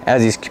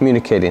 as he's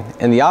communicating.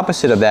 And the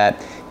opposite of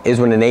that is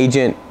when an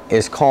agent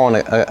is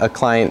calling a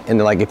client and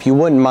they're like, if you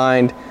wouldn't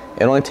mind,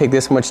 it'll only take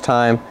this much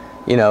time,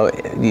 you know,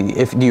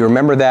 do you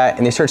remember that?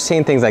 And they start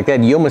saying things like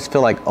that, you almost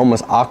feel like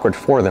almost awkward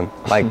for them.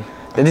 Like,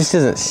 that just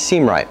doesn't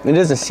seem right. It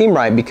doesn't seem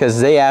right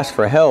because they asked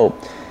for help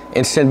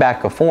and send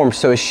back a form.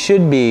 So it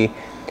should be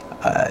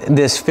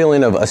this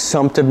feeling of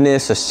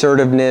assumptiveness,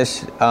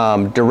 assertiveness,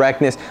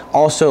 directness.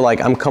 Also,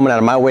 like, I'm coming out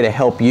of my way to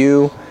help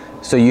you,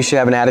 so you should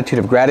have an attitude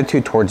of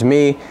gratitude towards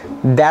me.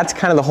 That's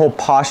kind of the whole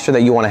posture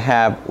that you want to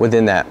have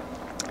within that.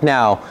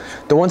 Now,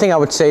 the one thing I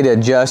would say to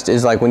adjust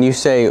is, like, when you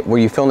say, were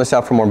you filling this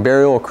out for more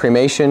burial or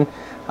cremation?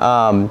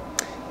 The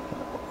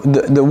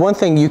one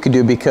thing you could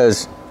do,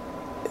 because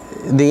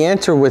the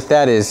answer with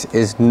that is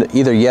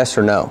either yes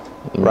or no,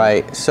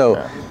 right?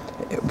 So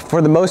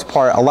for the most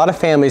part, a lot of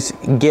families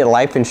get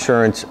life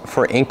insurance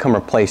for income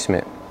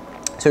replacement.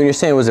 So when you're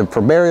saying, was it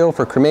for burial,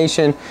 for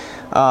cremation?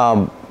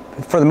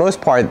 For the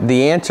most part,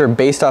 the answer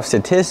based off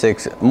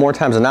statistics, more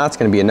times than not, it's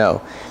going to be a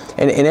no.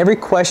 And every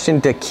question,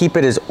 to keep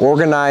it as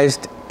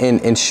organized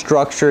and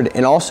structured,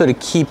 and also to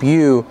keep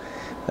you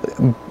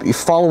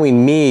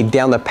following me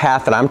down the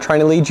path that I'm trying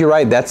to lead you,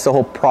 right? That's the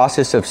whole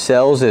process of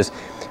sales, is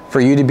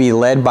for you to be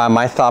led by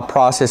my thought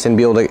process and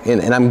be able to,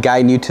 and I'm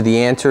guiding you to the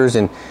answers,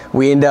 and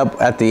we end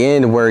up at the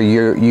end where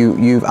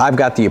I've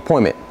got the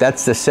appointment.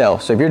 That's the sell.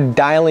 So if you're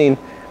dialing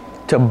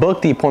to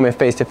book the appointment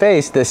face to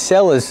face, the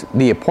sell is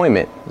the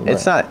appointment. Right.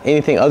 It's not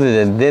anything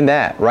other than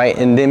that, right?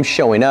 And them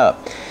showing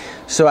up.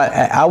 So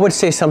I would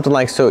say something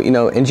like, so, you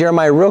know, and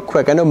Jeremiah, real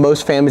quick, I know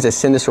most families that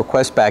send this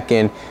request back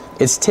in,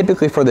 it's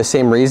typically for the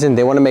same reason.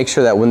 They want to make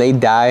sure that when they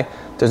die,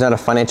 there's not a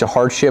financial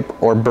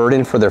hardship or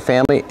burden for their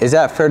family. Is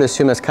that fair to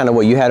assume that's kind of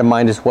what you had in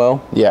mind as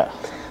well? Yeah.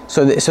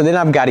 So then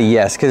I've got a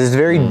yes, because it's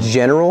very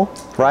general,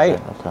 right?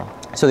 Okay.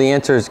 So the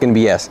answer is going to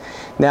be yes.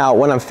 Now,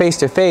 when I'm face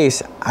to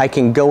face, I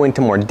can go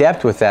into more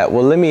depth with that.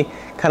 Well, let me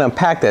kind of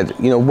unpack that.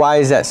 You know, why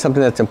is that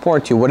something that's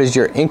important to you? What does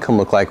your income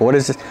look like? What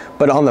is this?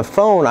 But on the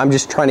phone, I'm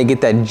just trying to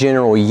get that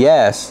general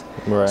yes,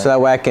 right. So that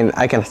way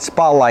I can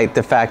spotlight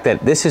the fact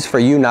that this is for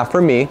you, not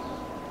for me.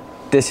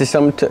 This is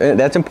something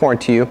that's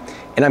important to you,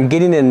 and I'm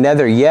getting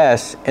another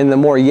yes. And the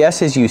more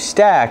yeses you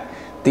stack,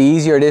 the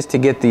easier it is to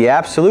get the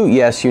absolute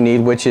yes you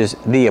need, which is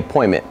the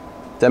appointment.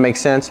 Does that make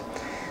sense?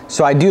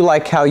 So I do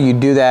like how you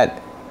do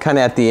that kind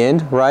of at the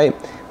end, right?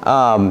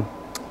 The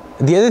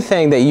other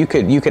thing that you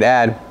could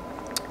add,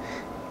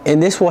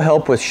 and this will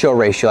help with show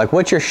ratio. Like,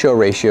 what's your show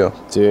ratio?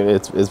 Dude,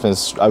 I've been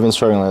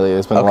struggling lately.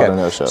 It's been a lot of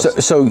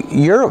no-shows. So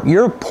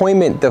your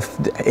appointment,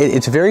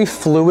 it's very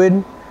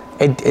fluid.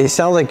 It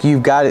sounds like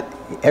you've got it,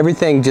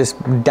 everything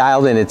just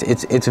dialed in.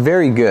 It's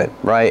very good,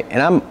 right?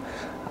 And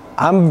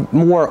I'm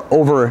more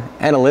over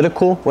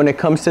analytical when it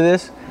comes to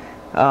this,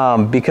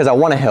 because I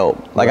want to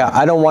help. Like,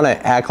 I don't want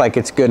to act like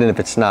it's good and if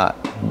it's not.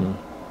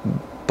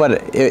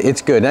 But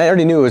it's good. And I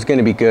already knew it was going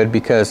to be good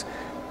because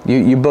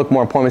you book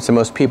more appointments than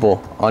most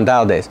people on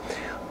dial days.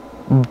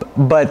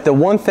 But the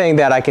one thing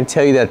that I can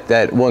tell you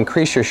that will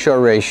increase your show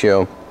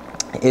ratio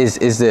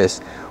is this: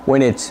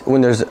 when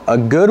there's a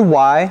good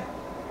why,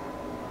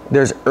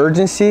 there's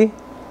urgency,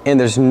 and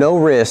there's no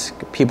risk,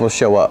 people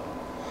show up.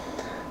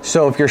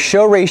 So if your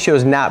show ratio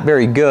is not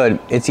very good,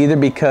 it's either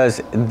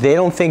because they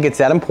don't think it's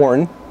that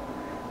important,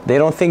 they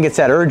don't think it's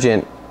that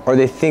urgent, or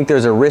they think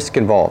there's a risk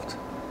involved.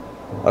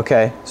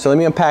 Okay, so let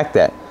me unpack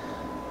that.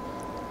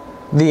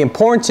 The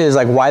importance is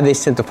like why they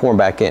sent the form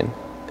back in.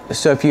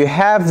 So if you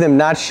have them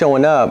not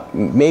showing up,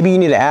 maybe you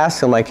need to ask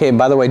them, like, hey,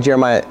 by the way,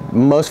 Jeremiah,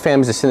 most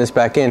families that send this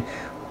back in,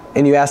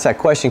 and you ask that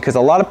question, because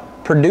a lot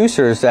of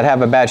producers that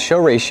have a bad show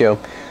ratio,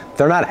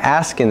 they're not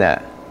asking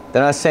that.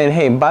 They're not saying,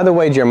 hey, by the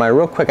way, Jeremiah,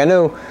 real quick, I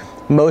know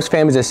most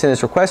families that send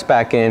this request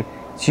back in,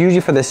 it's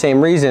usually for the same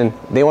reason.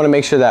 They want to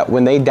make sure that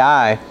when they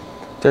die,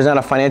 there's not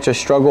a financial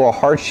struggle or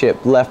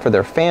hardship left for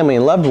their family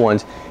and loved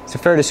ones. It's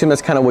fair to assume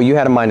that's kind of what you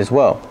had in mind as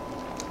well.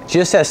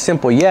 Just that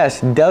simple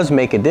yes does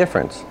make a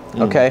difference,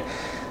 okay?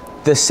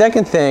 The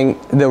second thing,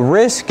 the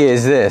risk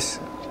is this: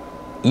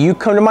 you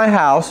come to my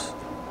house,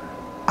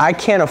 I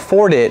can't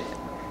afford it,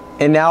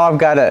 and now I've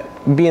got to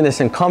be in this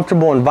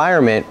uncomfortable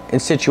environment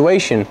and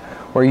situation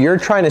where you're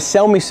trying to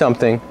sell me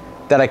something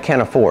that I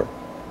can't afford.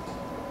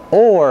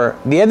 Or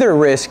the other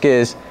risk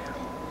is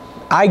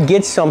I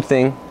get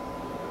something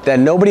that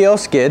nobody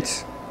else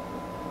gets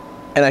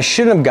and I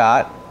shouldn't have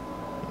got,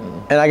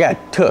 and I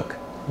got took.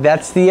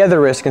 That's the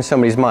other risk in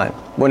somebody's mind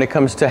when it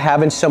comes to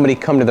having somebody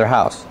come to their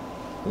house.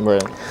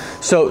 Right.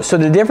 So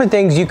the different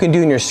things you can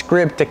do in your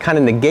script to kind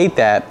of negate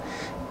that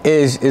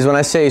is when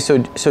I say, so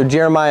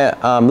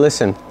Jeremiah,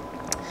 listen,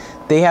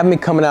 they have me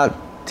coming out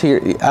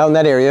in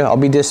that area. I'll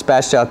be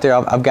dispatched out there.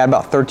 I've got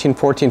about 13,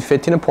 14,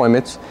 15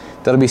 appointments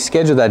that'll be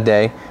scheduled that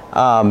day.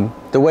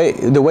 The way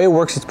it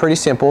works is pretty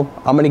simple.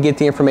 I'm going to get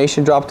the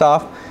information dropped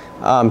off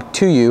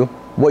to you.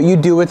 What you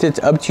do with it's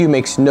up to you,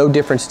 makes no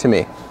difference to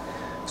me.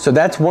 So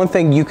that's one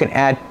thing you can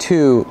add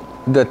to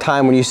the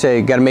time when you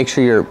say, got to make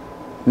sure you're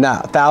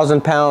not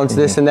 1,000 pounds,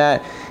 this and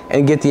that,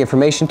 and get the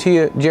information to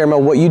you. Jeremiah,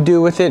 what you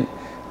do with it,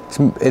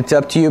 it's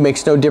up to you,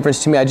 makes no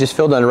difference to me. I just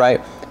filled on it right.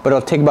 but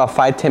it'll take about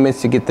 5-10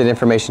 minutes to get that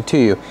information to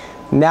you.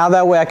 Now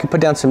that way I can put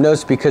down some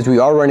notes because we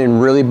are running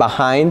really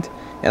behind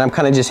and I'm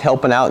kind of just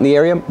helping out in the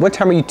area. What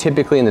time are you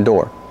typically in the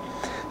door?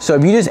 So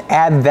if you just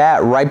add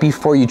that right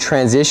before you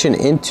transition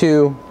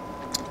into,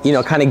 you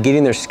know, kind of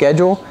getting their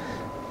schedule,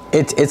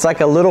 it's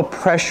like a little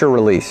pressure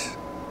release,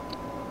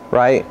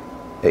 right?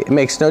 It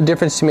makes no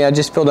difference to me. I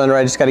just filled under,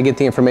 I just got to get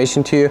the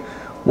information to you.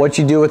 What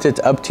you do with it's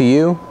up to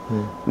you.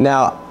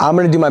 Now, I'm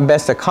going to do my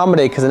best to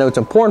accommodate because I know it's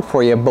important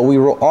for you, but we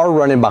are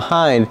running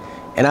behind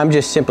and I'm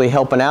just simply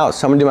helping out.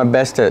 So I'm going to do my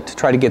best to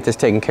try to get this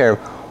taken care of.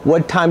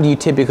 What time do you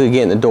typically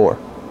get in the door?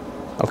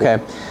 Okay.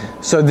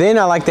 So then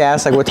I like to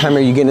ask, like, what time are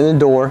you getting in the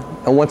door?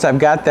 And once I've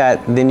got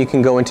that, then you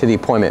can go into the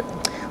appointment.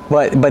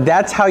 But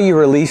that's how you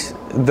release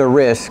the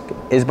risk,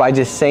 is by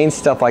just saying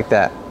stuff like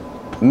that.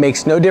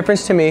 Makes no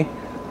difference to me.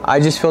 I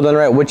just feel done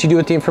right. What you do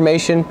with the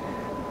information,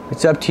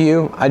 it's up to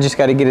you. I just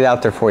got to get it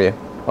out there for you.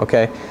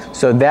 Okay.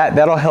 So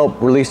that'll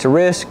help release the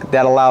risk.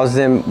 That allows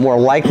them more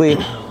likely,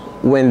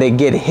 when they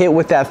get hit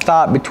with that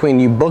thought between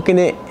you booking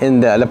it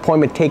and the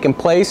appointment taking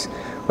place,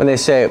 when they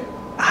say,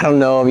 I don't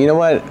know, you know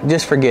what,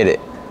 just forget it.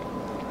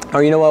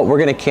 Or you know what, we're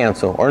going to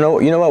cancel. Or no,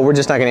 you know what, we're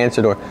just not going to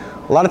answer the door.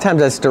 A lot of times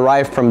that's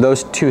derived from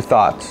those two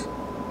thoughts.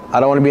 I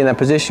don't want to be in that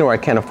position where I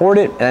can't afford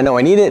it and I know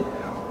I need it,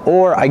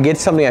 or I get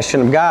something I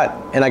shouldn't have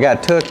got and I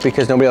got took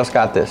because nobody else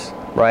got this,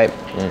 right?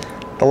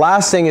 The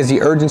last thing is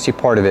the urgency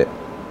part of it.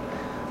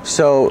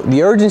 So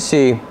the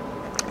urgency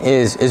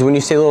is when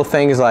you say little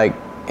things like,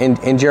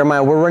 in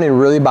Jeremiah, we're running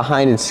really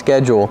behind in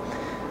schedule.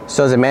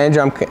 So as a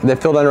manager, the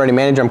field underwriting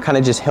manager, I'm kind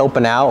of just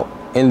helping out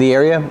in the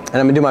area, and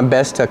I'm gonna do my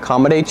best to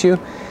accommodate you.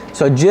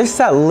 So just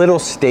that little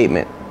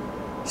statement.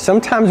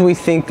 Sometimes we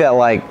think that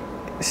like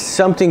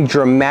something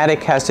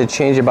dramatic has to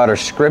change about our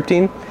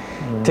scripting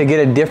to get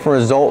a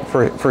different result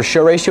for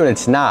show ratio, and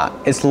it's not.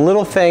 It's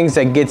little things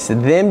that gets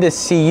them to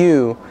see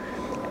you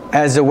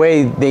as the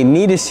way they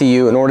need to see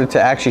you in order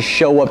to actually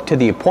show up to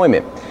the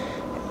appointment.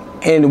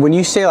 And when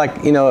you say,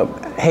 like, you know,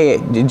 hey,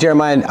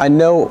 Jeremiah, I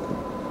know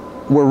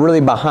we're really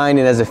behind,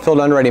 and as a field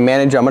underwriting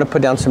manager, I'm going to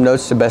put down some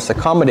notes to best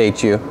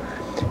accommodate you.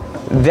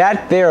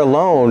 That there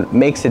alone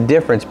makes a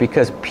difference,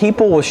 because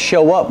people will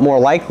show up more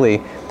likely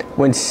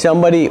when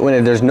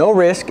there's no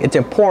risk, it's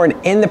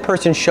important, and the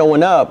person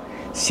showing up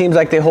seems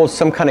like they hold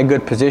some kind of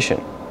good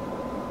position.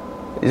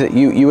 Is it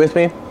you with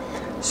me?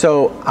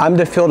 So I'm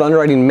the field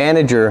underwriting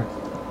manager,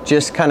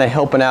 just kind of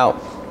helping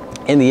out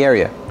in the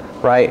area,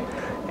 right?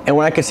 And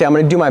when I can say I'm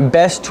going to do my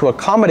best to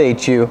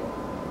accommodate you,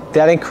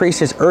 that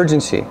increases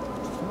urgency,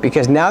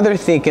 because now they're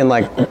thinking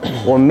like,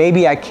 well,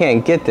 maybe I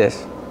can't get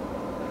this.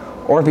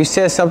 Or if he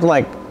says something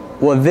like,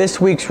 well,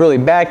 this week's really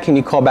bad, can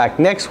you call back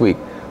next week?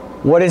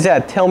 What does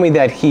that tell me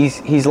that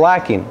he's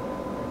lacking?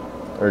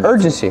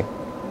 Urgency.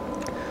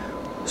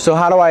 So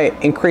how do I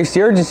increase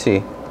the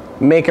urgency?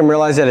 Make him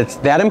realize that it's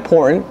that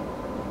important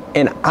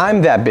and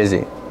I'm that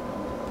busy.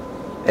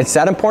 It's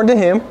that important to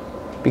him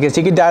because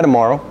he could die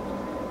tomorrow.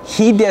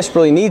 He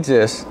desperately needs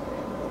this,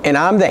 and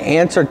I'm the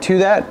answer to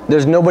that.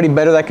 There's nobody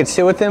better that could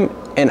sit with him,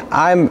 and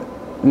I'm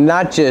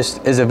not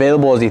just as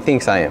available as he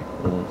thinks I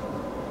am.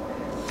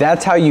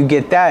 That's how you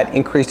get that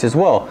increased as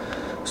well.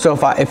 So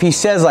if he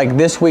says like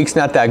this week's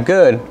not that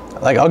good,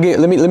 like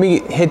let me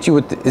hit you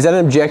with, is that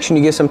an objection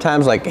you get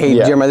sometimes? Like, hey,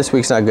 yeah, Jeremiah, this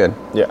week's not good.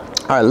 Yeah.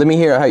 All right, let me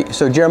hear how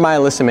so Jeremiah,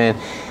 listen, man,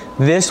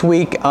 this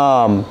week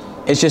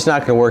it's just not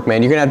going to work,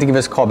 man. You're going to have to give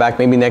us a call back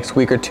maybe next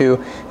week or two.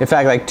 In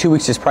fact, like 2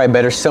 weeks is probably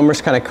better. Summer's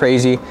kind of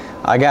crazy.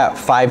 I got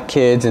 5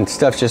 kids and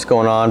stuff's just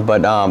going on.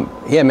 But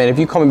yeah, man, if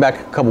you call me back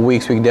a couple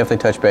weeks, we can definitely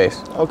touch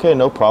base. Okay,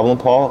 no problem,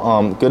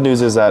 Paul. Good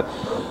news is that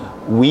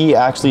we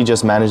actually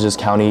just manage this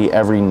county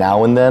every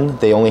now and then.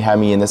 They only have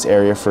me in this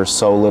area for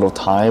so little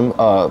time.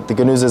 The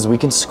good news is we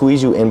can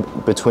squeeze you in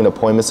between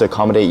appointments to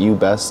accommodate you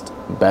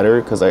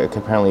better, because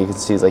apparently you can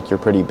see like you're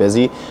pretty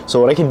busy. So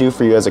what I can do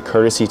for you as a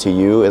courtesy to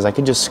you is I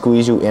can just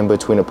squeeze you in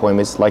between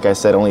appointments. Like I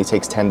said, it only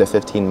takes 10 to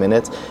 15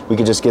 minutes. We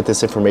can just get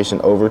this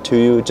information over to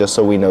you just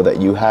so we know that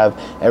you have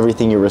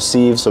everything you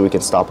receive, so we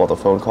can stop all the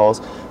phone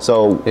calls.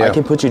 So yeah, I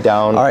can put you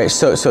down. All right,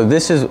 so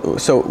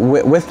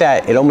with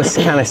that, it almost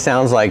kind of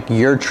sounds like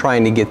you're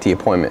trying to get the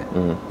appointment.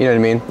 You know what I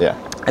mean? Yeah.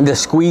 And the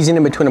squeezing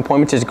in between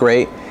appointments is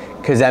great,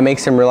 because that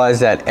makes them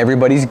realize that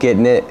everybody's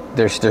getting it.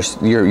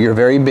 You're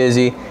very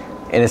busy,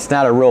 and it's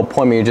not a real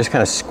appointment. You're just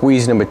kind of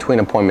squeezing in between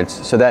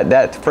appointments. So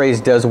that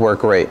phrase does work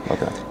great.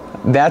 Okay.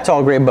 That's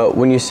all great, but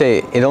when you say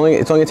it's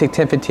only gonna take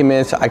 10, 15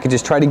 minutes, I could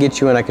just try to get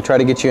you in. I could try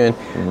to get you in.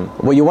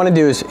 What you want to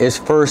do is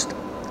first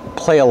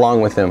play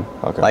along with them.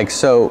 Okay.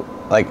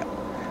 Like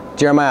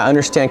Jeremiah, I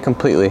understand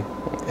completely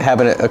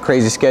having a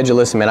crazy schedule.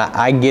 Listen, man,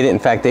 I get it. In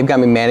fact, they've got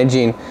me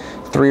managing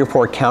 3 or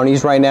 4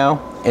 counties right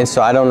now, and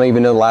so I don't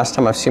even know the last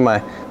time I've seen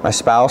my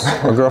spouse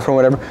or girlfriend or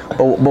whatever.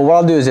 But what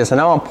I'll do is this. I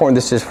know how important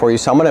this is for you,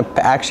 so I'm going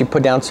to actually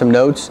put down some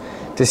notes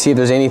to see if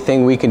there's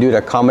anything we can do to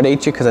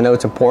accommodate you, because I know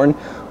it's important.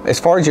 as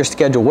far as your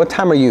schedule, what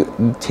time are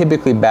you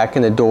typically back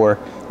in the door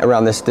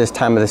around this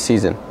time of the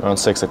season? Around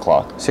 6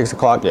 o'clock. 6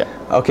 o'clock? Yeah.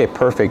 Okay,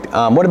 perfect.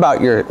 What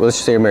about let's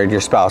just say you're married,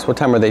 your spouse? What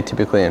time are they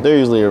typically in? They're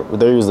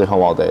usually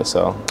home all day,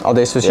 so. All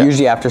day, so it's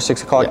usually after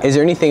 6 o'clock. Yeah. Is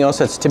there anything else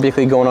that's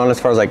typically going on as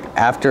far as like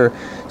after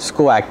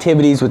school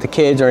activities with the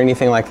kids or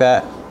anything like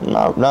that?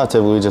 Not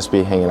typically, just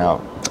be hanging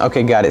out.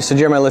 Okay, got it. So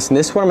Jeremiah, listen,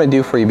 this is what I'm gonna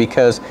do for you,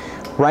 because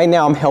right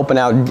now I'm helping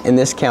out in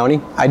this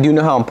county. I do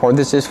know how important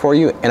this is for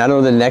you, and I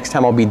know the next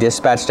time I'll be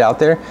dispatched out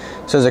there.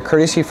 So as a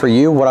courtesy for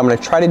you, what I'm gonna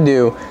try to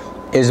do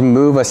is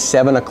move a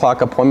 7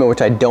 o'clock appointment,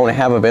 which I don't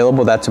have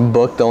available. That's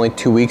booked the only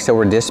 2 weeks that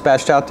we're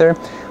dispatched out there.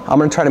 I'm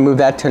gonna try to move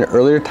that to an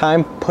earlier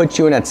time, put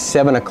you in at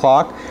 7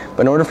 o'clock.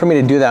 But in order for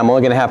me to do that, I'm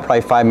only gonna have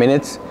probably 5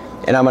 minutes,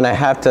 and I'm gonna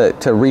have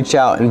to reach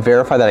out and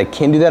verify that I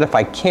can do that. If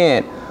I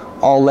can't,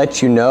 I'll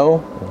let you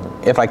know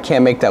if I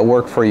can't make that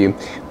work for you.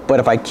 But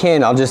if I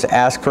can, I'll just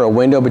ask for a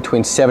window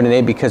between 7 and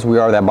 8 because we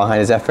are that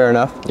behind. Is that fair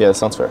enough? Yeah, that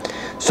sounds fair.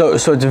 So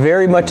it's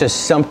very much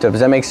assumptive.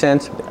 Does that make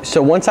sense?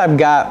 So once I've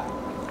got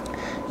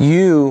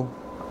you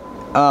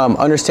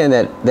understand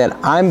that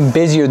I'm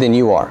busier than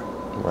you are.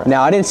 Right.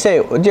 Now, I didn't say,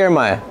 well,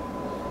 Jeremiah,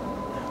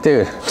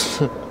 dude,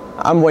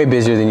 I'm way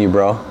busier than you,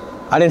 bro.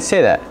 I didn't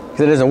say that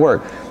because it doesn't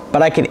work.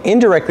 But I can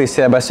indirectly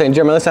say that by saying,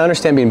 Jeremiah, listen, I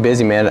understand being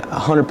busy, man,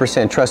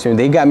 100%. Trust me,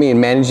 they got me in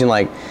managing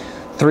like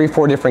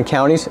 3-4 different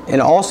counties.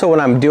 And also what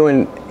I'm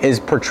doing is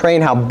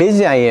portraying how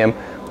busy I am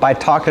by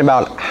talking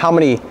about how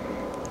many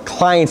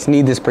clients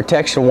need this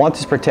protection, want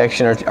this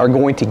protection, are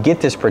going to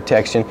get this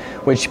protection,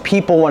 which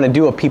people want to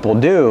do what people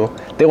do.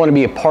 They want to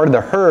be a part of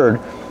the herd.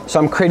 So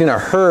I'm creating a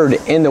herd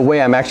in the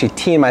way I'm actually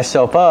teeing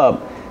myself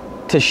up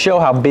to show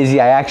how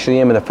busy I actually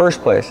am in the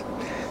first place.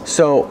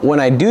 So when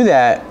I do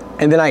that,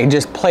 and then I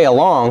just play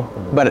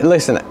along, but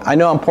listen, I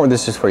know how important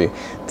this is for you.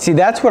 See,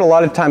 that's what a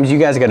lot of times you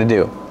guys got to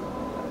do.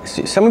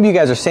 See, some of you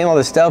guys are saying all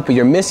this stuff, but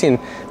you're missing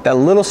that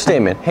little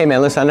statement. Hey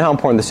man, listen, I know how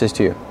important this is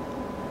to you.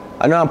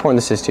 I know how important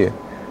this is to you.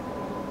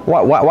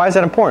 Why is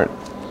that important?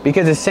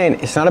 Because it's saying,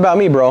 it's not about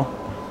me, bro.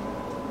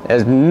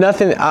 There's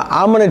nothing,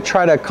 I'm gonna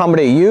try to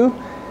accommodate you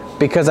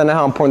because I know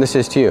how important this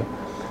is to you.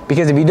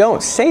 Because if you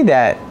don't say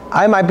that,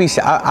 I might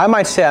say,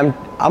 I'm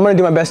gonna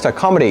do my best to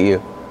accommodate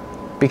you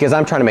because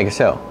I'm trying to make a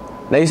sale.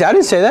 Now you say, I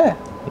didn't say that.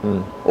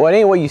 Well, it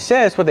ain't what you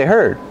said, it's what they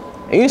heard.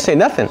 And you say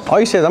nothing. All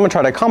you say is, I'm gonna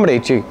try to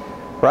accommodate you,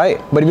 right?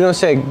 But if you don't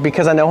say,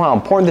 because I know how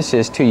important this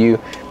is to you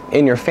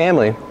and your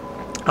family,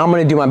 I'm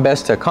gonna do my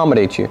best to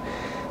accommodate you.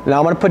 Now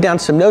I'm gonna put down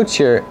some notes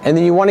here, and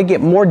then you wanna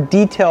get more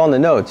detail on the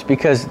notes,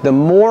 because the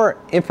more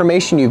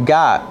information you've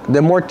got,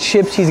 the more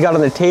chips he's got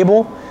on the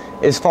table,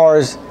 as far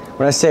as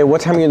when I say,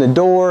 what time are you in the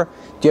door?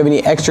 Do you have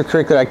any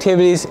extracurricular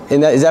activities?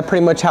 And is that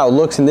pretty much how it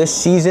looks in this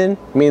season?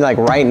 I mean, like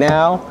right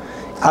now,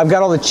 I've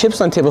got all the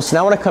chips on the table, so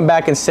now I wanna come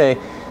back and say,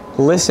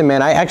 listen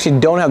man, I actually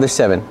don't have the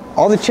 7.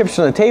 All the chips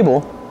are on the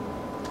table,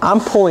 I'm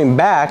pulling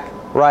back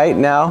right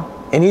now,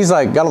 and he's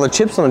like, got all the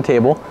chips on the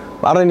table.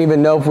 I don't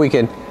even know if we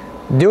can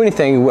do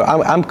anything.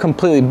 I'm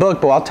completely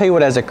booked, but I'll tell you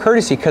what, as a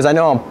courtesy, because I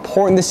know how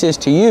important this is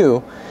to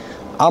you,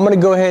 I'm gonna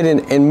go ahead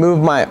and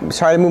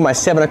try to move my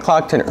 7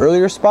 o'clock to an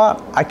earlier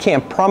spot. I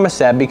can't promise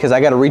that because I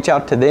gotta reach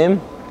out to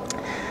them,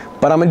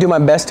 but I'm gonna do my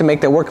best to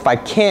make that work. If I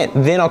can't,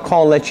 then I'll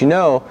call and let you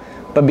know.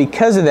 But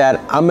because of that,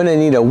 I'm gonna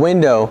need a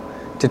window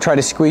to try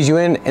to squeeze you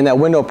in, and that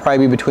window will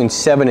probably be between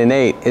 7 and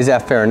 8. Is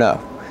that fair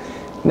enough?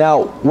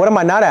 Now, what am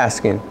I not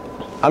asking?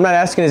 I'm not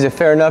asking, is it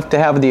fair enough to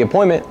have the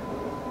appointment?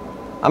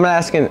 I'm not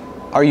asking,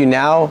 are you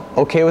now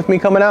okay with me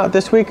coming out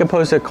this week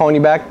opposed to calling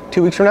you back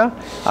 2 weeks from now?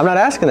 I'm not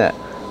asking that.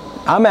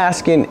 I'm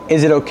asking,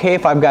 is it okay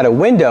if I've got a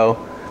window,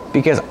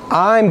 because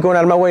I'm going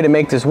out of my way to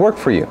make this work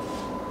for you?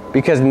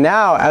 Because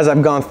now, as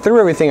I've gone through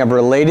everything, I've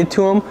related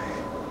to them,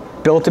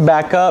 built it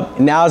back up.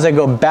 Now as I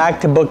go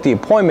back to book the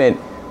appointment,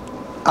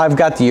 I've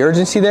got the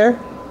urgency there,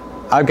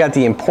 I've got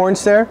the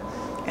importance there,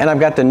 and I've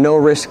got the no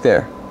risk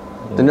there.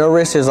 The no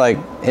risk is like,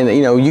 and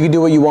you know, you can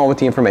do what you want with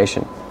the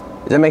information.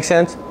 Does that make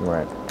sense?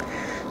 Right.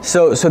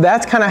 So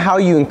that's kind of how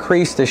you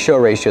increase the show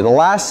ratio. The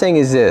last thing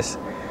is this.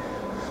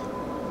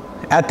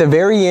 At the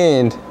very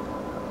end,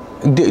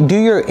 do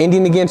your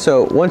ending again.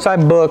 So once I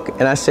book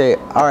and I say,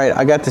 all right,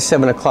 I got to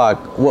 7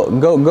 o'clock, well,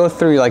 go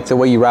through like the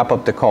way you wrap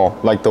up the call.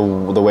 Like the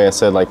way I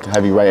said, like,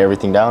 have you write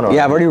everything down? Or?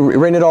 Yeah, I've already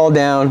written it all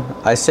down.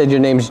 I said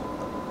your name's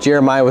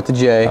Jeremiah with the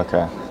J.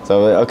 Okay.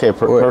 So, okay,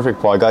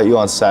 perfect, Paul. I got you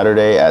on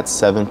Saturday at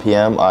 7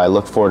 p.m. I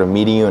look forward to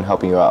meeting you and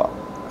helping you out.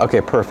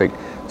 Okay, perfect.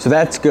 So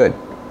that's good.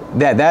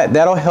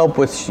 That'll help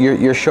with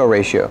your show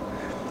ratio.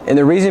 And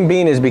the reason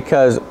being is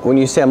because when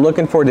you say I'm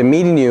looking forward to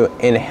meeting you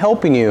and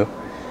helping you,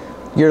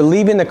 you're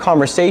leaving the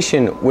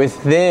conversation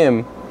with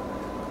them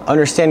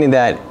understanding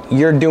that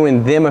you're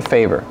doing them a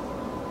favor.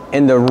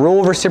 And the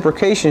rule of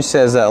reciprocation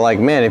says that, like,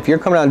 man, if you're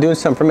coming out and doing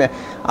something for me,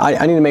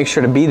 I need to make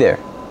sure to be there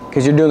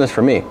because you're doing this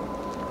for me.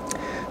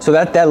 So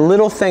that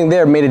little thing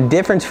there made a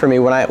difference for me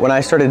when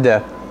I started to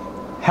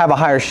have a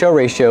higher show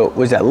ratio,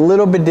 was that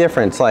little bit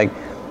difference. Like,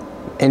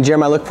 and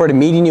Jeremiah, I look forward to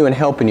meeting you and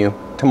helping you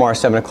tomorrow at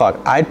 7 o'clock.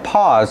 I'd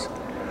pause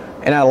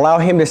and I'd allow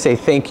him to say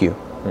thank you.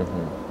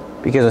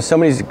 Because when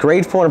somebody's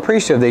grateful and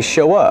appreciative, they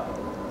show up.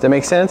 Does that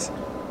make sense?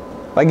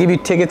 If I give you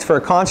tickets for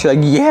a concert, like,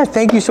 yeah,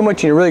 thank you so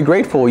much, and you're really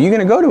grateful, you're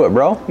gonna go to it,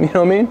 bro. You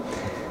know what I mean?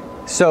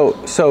 So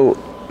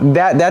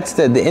that's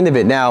the end of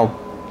it. Now,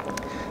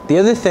 the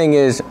other thing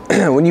is,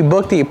 when you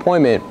book the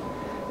appointment,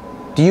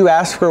 do you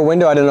ask for a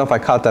window? I don't know if I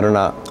caught that or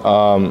not.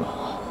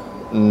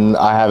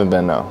 I haven't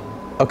been, no.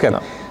 Okay.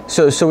 No.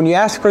 So when you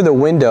ask for the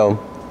window,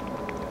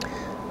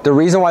 the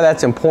reason why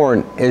that's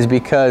important is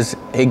because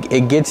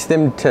it gets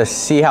them to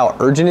see how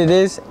urgent it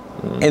is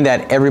and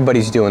that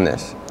everybody's doing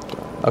this.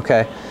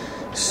 Okay.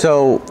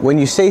 So when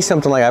you say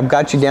something like, I've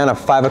got you down at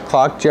 5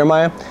 o'clock,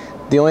 Jeremiah,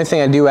 the only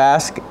thing I do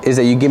ask is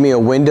that you give me a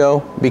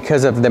window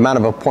because of the amount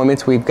of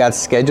appointments we've got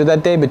scheduled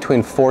that day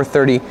between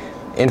 4:30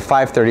 and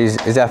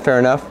 5:30. Is that fair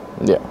enough?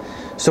 Yeah.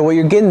 So what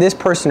you're getting this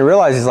person to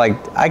realize is like,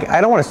 I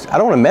don't want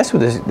to mess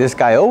with this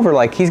guy over.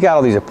 Like, he's got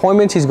all these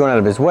appointments, he's going out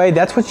of his way.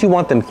 That's what you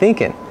want them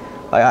thinking.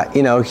 Like,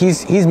 you know,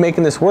 he's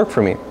making this work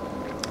for me.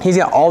 He's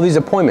got all these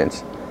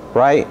appointments,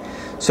 right?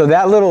 So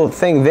that little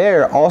thing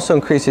there also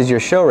increases your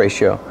show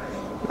ratio.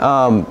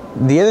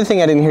 The other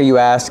thing I didn't hear you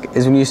ask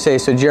is when you say,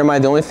 so Jeremiah,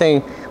 the only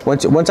thing,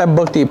 once I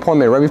book the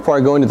appointment, right before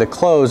I go into the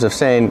close of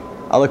saying,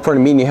 I look forward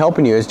to meeting you,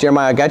 helping you, is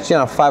Jeremiah, I got you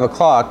down at 5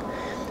 o'clock.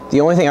 The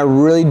only thing I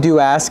really do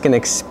ask and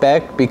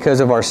expect because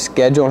of our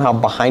schedule and how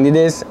behind it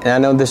is, and I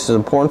know this is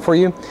important for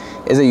you,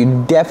 is that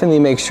you definitely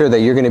make sure that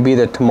you're going to be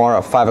there tomorrow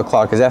at 5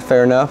 o'clock. Is that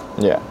fair enough?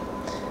 Yeah.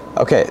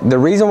 Okay, the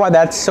reason why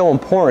that's so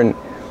important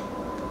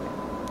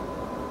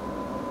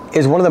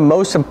is one of the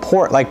most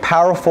important, like,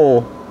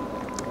 powerful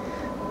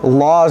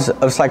laws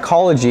of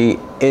psychology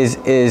is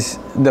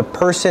the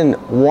person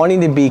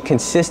wanting to be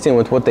consistent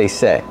with what they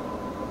say.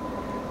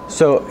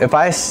 So if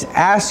I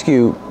ask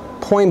you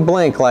point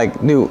blank,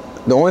 like, dude,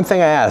 the only thing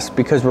I ask,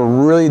 because we're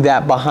really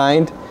that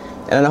behind,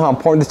 and I know how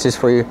important this is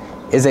for you,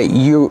 is that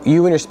you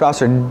and your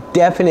spouse are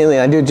definitely,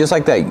 and I do it just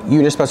like that, you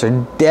and your spouse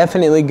are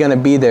definitely going to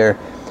be there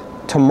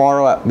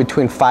tomorrow at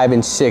between 5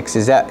 and 6.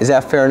 Is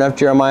that fair enough,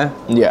 Jeremiah?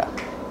 Yeah.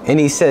 And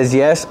he says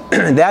yes.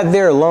 That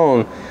there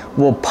alone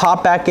will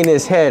pop back in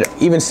his head,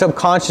 even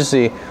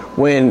subconsciously,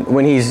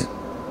 when he's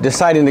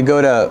deciding to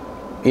go to,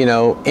 you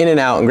know,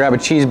 In-N-Out and grab a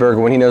cheeseburger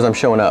when he knows I'm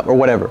showing up or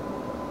whatever.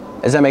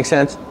 Does that make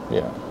sense?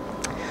 Yeah.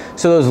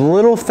 So those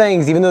little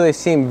things, even though they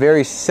seem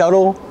very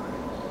subtle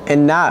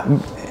and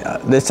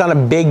it's not a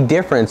big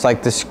difference,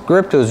 like the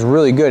script was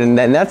really good. And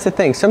that's the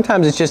thing.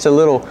 Sometimes it's just a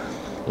little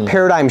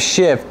paradigm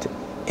shift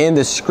in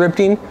the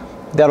scripting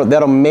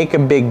that'll make a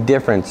big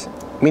difference.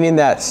 Meaning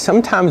that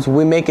sometimes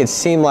we make it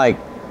seem like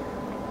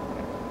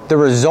the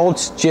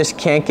results just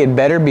can't get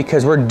better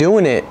because we're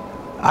doing it.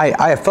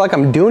 I feel like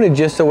I'm doing it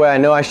just the way I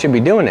know I should be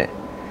doing it.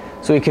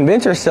 So we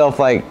convince ourselves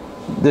like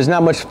there's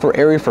not much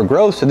area for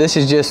growth. So this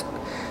is just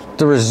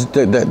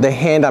the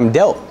hand I'm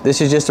dealt.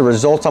 This is just the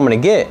results I'm going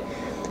to get.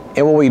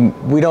 And what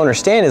we don't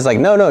understand is like,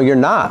 no, you're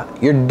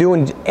not. You're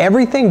doing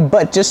everything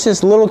but just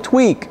this little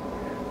tweak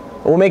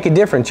will make a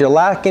difference. You're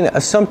lacking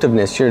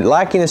assumptiveness. You're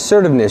lacking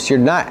assertiveness. You're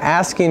not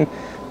asking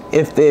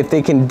if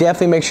they can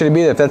definitely make sure to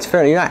be there, if that's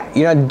fair.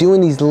 You're not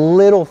doing these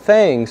little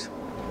things.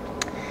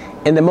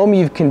 And the moment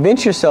you've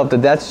convinced yourself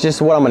that that's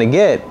just what I'm going to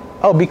get,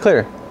 oh, be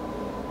clear.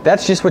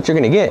 That's just what you're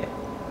going to get.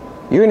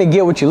 You're going to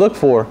get what you look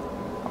for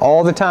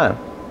all the time.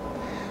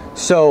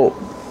 So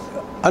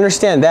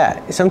understand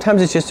that.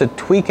 Sometimes it's just a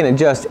tweak and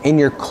adjust, and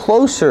you're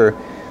closer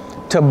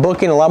to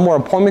booking a lot more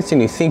appointments than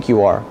you think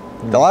you are.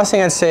 The last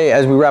thing I'd say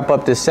as we wrap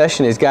up this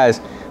session is,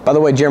 guys, by the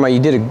way, Jeremiah, you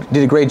did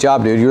a great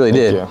job, dude. You really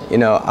did. Thank you. You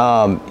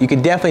know, you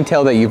could definitely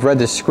tell that you've read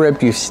the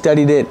script, you've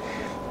studied it.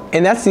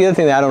 And that's the other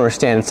thing that I don't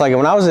understand. It's like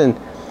when I was in,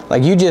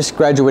 like, you just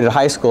graduated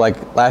high school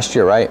like last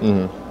year, right?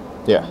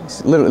 Mm-hmm. Yeah.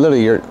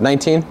 Literally, you're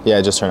 19? Yeah,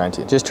 I just turned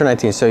 19. Just turned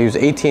 19. So he was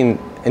 18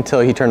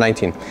 until he turned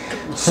 19.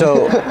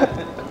 So,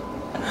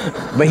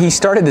 but he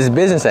started this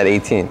business at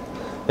 18.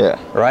 Yeah.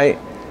 Right?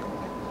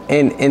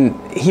 And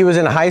he was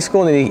in high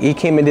school and he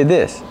came and did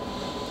this.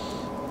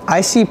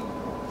 I see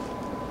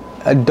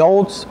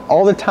adults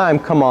all the time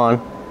come on,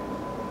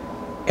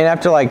 and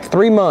after like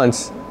 3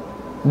 months,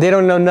 they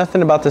don't know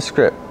nothing about the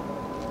script.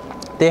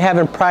 They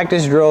haven't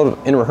practiced, drilled,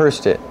 and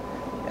rehearsed it.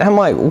 And I'm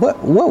like,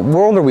 what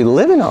world are we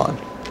living on?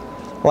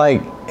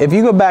 Like, if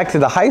you go back to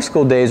the high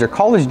school days or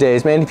college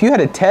days, man, if you had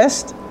a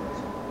test,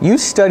 you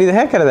study the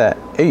heck out of that.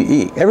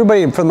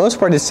 Everybody, for the most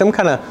part, did some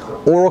kind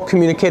of oral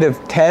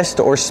communicative test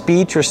or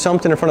speech or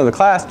something in front of the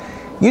class.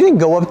 You didn't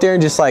go up there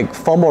and just like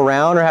fumble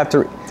around or have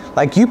to,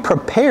 like, you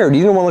prepared.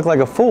 You didn't want to look like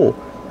a fool.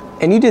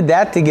 And you did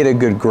that to get a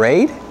good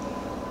grade.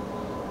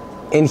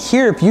 And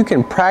here, if you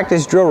can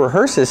practice, drill,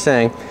 rehearse this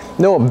thing,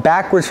 know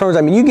backwards, forwards.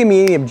 I mean, you give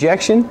me any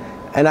objection,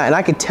 and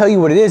I could tell you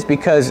what it is,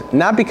 because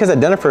not because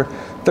I've done it for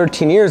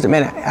 13 years.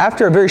 Man,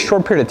 after a very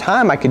short period of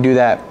time, I could do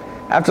that.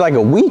 After like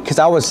a week, because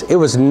it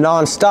was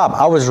nonstop.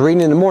 I was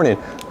reading in the morning,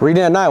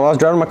 reading at night. While I was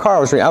driving my car,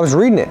 I was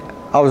reading it.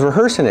 I was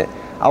rehearsing it.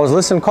 I was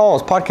listening to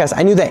calls, podcasts.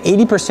 I knew that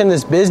 80% of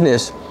this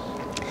business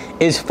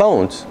is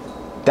phones.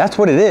 That's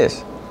what it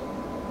is.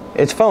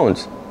 It's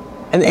phones.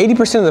 And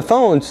 80% of the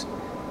phones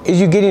is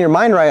you getting your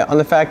mind right on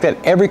the fact that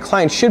every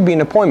client should be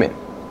an appointment.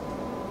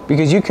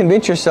 Because you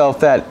convince yourself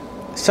that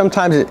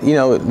sometimes, you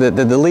know,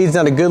 the lead's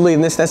not a good lead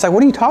and this, that's like,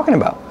 what are you talking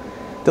about?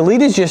 The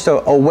lead is just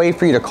a way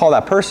for you to call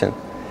that person.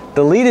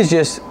 The lead is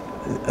just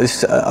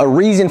a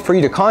reason for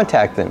you to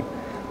contact them.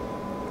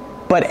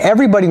 But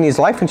everybody needs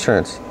life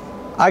insurance.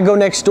 I go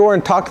next door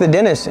and talk to the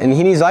dentist, and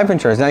he needs life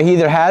insurance. Now, he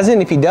either has it,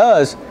 and if he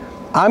does,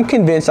 I'm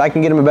convinced I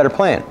can get him a better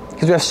plan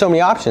because we have so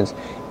many options.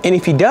 And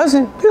if he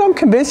doesn't, I'm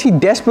convinced he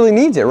desperately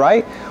needs it,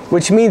 right?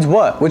 Which means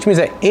what? Which means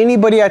that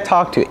anybody I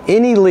talk to,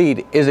 any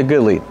lead is a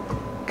good lead,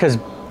 because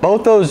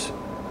both those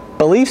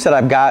beliefs that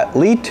I've got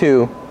lead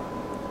to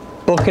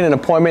booking an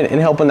appointment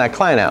and helping that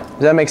client out.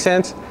 Does that make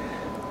sense?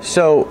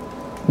 So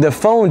the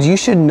phones, you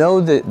should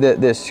know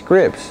the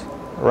scripts,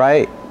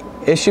 right?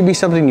 It should be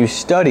something you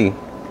study.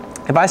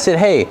 If I said,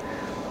 hey,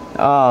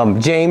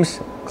 James,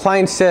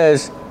 client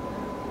says,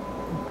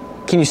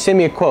 can you send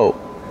me a quote?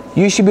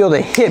 You should be able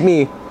to hit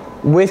me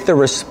with the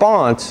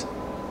response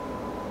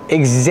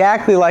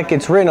exactly like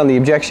it's written on the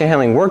objection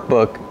handling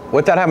workbook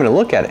without having to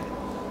look at it.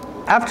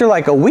 After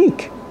like a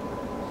week.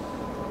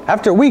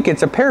 After a week,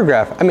 it's a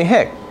paragraph. I mean,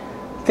 heck,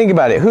 think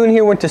about it. Who in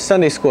here went to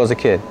Sunday school as a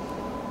kid?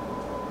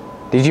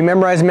 Did you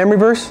memorize a memory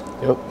verse?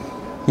 Yep.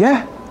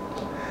 Yeah.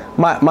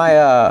 My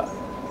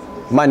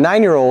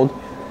 9-year-old,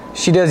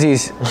 she does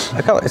these,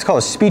 it's called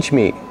a speech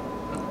meet.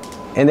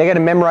 And they got to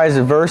memorize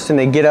a verse, and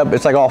they get up,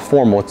 it's like all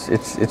formal.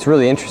 It's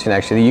really interesting,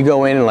 actually. You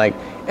go in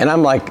and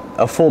I'm like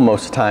a fool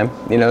most of the time,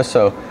 you know,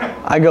 so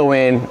I go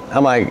in,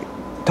 I'm like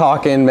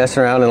talking,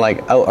 messing around, and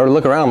like, or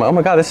look around, I'm like, oh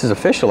my God, this is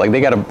official. Like, they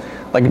got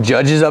like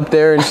judges up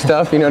there and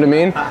stuff, you know what I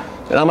mean?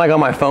 And I'm like on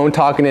my phone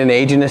talking to an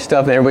agent and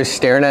stuff, and everybody's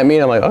staring at me,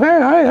 and I'm like, okay,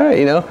 all right,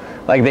 you know?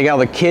 Like, they got all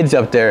the kids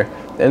up there,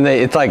 and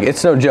it's like,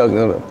 it's no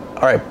joke.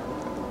 All right,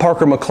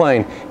 Parker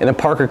McLean, and then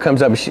Parker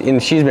comes up,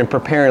 and she's been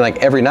preparing like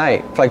every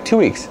night for like 2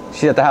 weeks.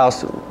 She's at the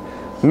house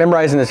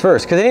memorizing this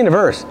verse, because it ain't a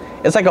verse.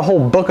 It's like a whole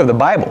book of the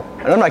Bible.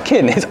 And I'm not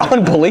kidding, it's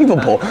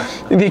unbelievable.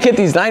 If you get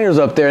these 9-year-olds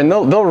up there, and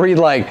they'll read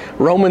like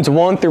Romans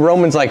 1 through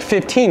Romans like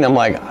 15, I'm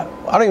like, I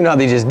don't even know how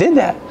they just did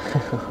that.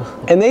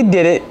 And they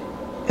did it,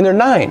 and they're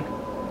 9.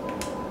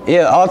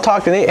 Yeah, I'll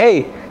talk to them,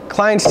 hey,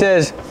 client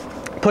says,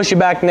 push it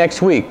back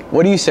next week.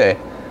 What do you say?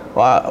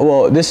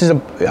 Well, this is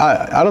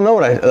I don't know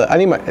what I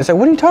need it's like,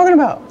 what are you talking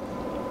about?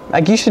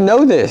 Like, you should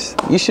know this.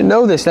 You should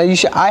know this. Now,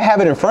 I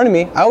have it in front of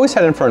me. I always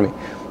had it in front of me.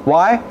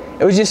 Why?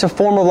 It was just a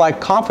form of like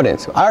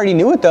confidence. I already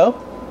knew it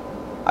though.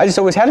 I just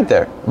always had it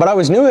there, but I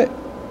always knew it.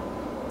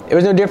 It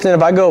was no different than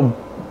if I go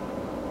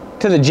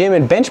to the gym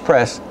and bench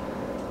press.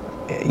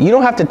 You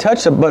don't have to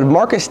touch it, but if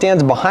Marcus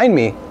stands behind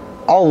me,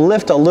 I'll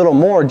lift a little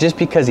more just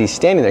because he's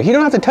standing there. He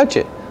don't have to touch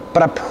it,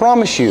 but I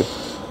promise you,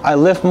 I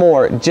lift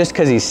more just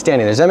because he's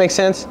standing there. Does that make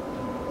sense?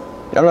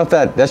 I don't know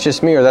if that's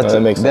just me or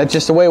that's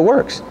just the way it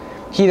works.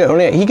 He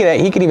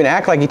could even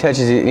act like he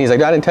touches it, and he's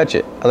like, I didn't touch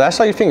it. Oh, I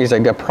saw your fingers. He's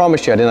like, I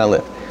promise you I did not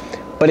lift.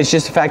 But it's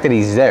just the fact that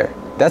he's there.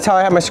 That's how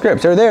I have my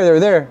scripts. They're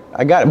there.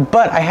 I got it,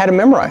 but I had to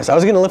memorize. I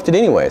was going to lift it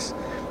anyways.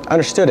 I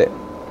understood it,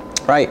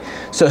 right?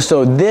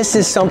 So this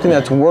is something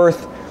that's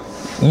worth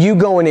you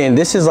going in.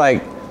 This is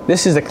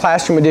the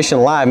classroom edition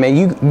live, man.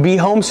 You be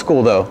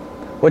homeschooled though.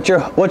 What's your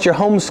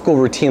homeschool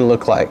routine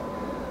look like?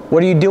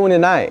 What are you doing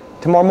tonight,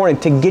 tomorrow morning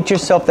to get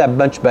yourself that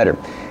much better?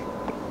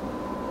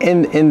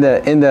 In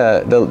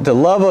the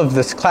love of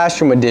this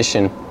classroom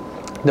edition,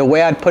 the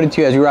way I'd put it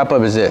to you as we wrap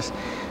up is this: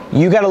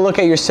 you got to look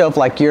at yourself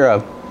like you're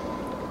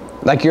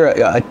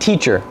a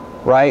teacher,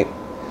 right?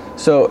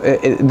 So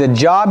the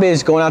job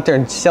is going out there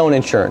and selling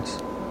insurance.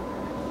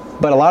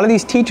 But a lot of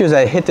these teachers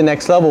that hit the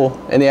next level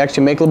and they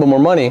actually make a little bit more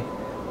money,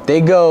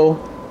 they go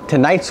to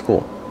night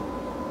school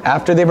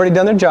after they've already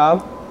done their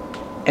job,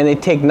 and they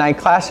take night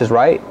classes,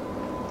 right?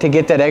 To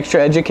get that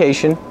extra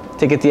education,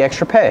 to get the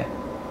extra pay.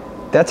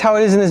 That's how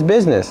it is in this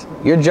business.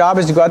 Your job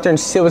is to go out there and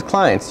sit with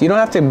clients. You don't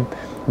have to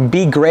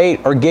be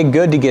great or get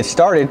good to get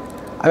started.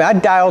 I mean, I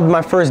dialed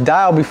my first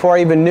dial before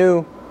I even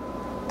knew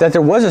that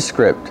there was a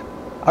script.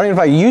 I don't even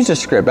know if I used a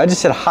script. I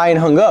just said hi and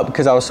hung up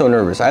because I was so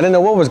nervous. I didn't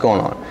know what was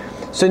going on.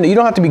 So you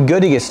don't have to be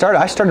good to get started.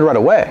 I started right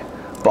away.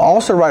 But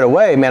also right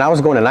away, man, I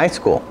was going to night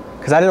school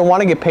because I didn't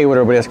want to get paid what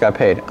everybody else got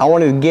paid. I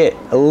wanted to get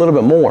a little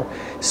bit more.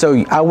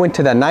 So I went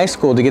to that night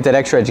school to get that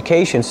extra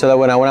education so that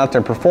when I went out there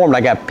and performed,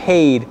 I got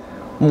paid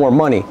more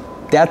money.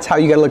 That's how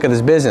you got to look at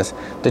this business.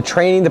 The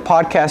training, the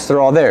podcasts, they're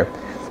all there.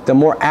 The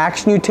more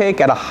action you take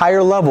at a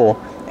higher level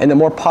and the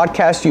more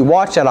podcasts you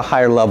watch at a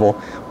higher level,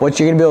 what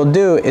you're going to be able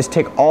to do is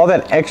take all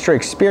that extra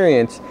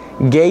experience,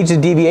 gauge the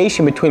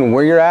deviation between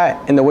where you're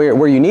at and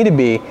where you need to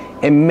be,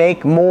 and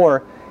make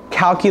more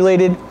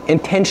calculated,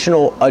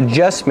 intentional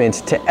adjustments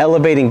to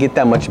elevate and get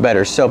that much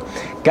better. So,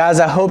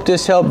 guys, I hope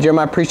this helped.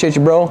 Jeremiah, I appreciate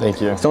you, bro.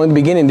 Thank you. It's only the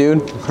beginning,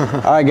 dude.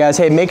 All right, guys.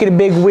 Hey, make it a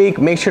big week.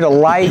 Make sure to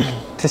like,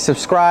 to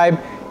subscribe,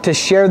 to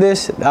share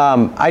this.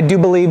 I do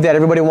believe that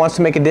everybody wants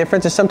to make a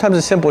difference, and sometimes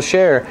a simple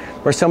share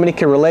where somebody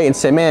can relate and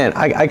say, man,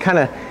 I kind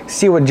of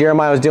see what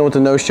Jeremiah was dealing with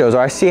the no-shows,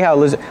 or I see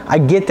how I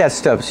get that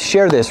stuff.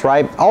 Share this,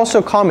 right?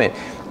 Also comment.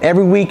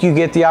 Every week you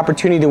get the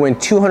opportunity to win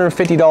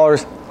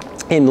 $250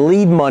 in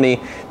lead money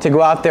to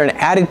go out there and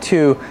add it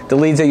to the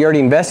leads that you're already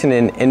investing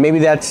in, and maybe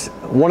that's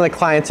one of the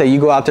clients that you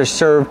go out there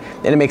serve,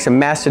 and it makes a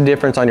massive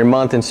difference on your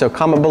month. And so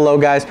comment below,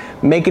 guys.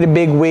 Make it a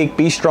big week.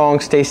 Be strong.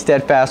 Stay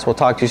steadfast. We'll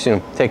talk to you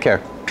soon. Take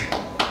care.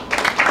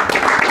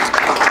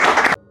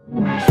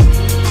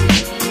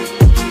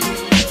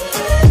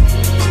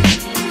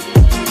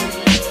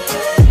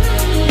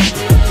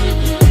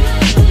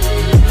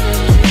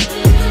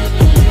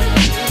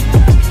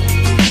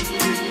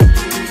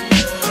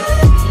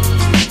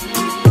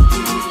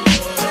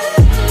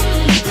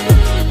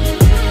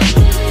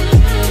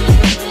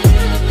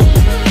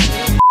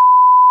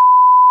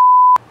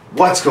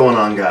 What's going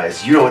on,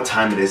 guys? You know what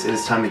time it is. It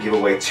is time to give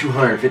away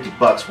 250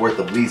 bucks worth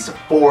of leads to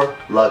 4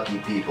 lucky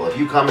people. If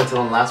you commented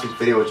on last week's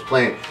video, which is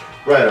playing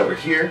right over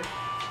here,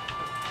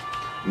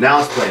 now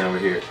it's playing over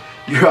here,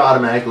 you're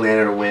automatically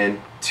entered to win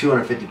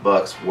 250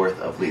 bucks worth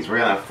of leads. We're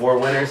gonna have 4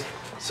 winners,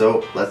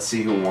 so let's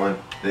see who won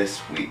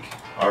this week.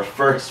 Our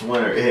first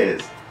winner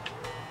is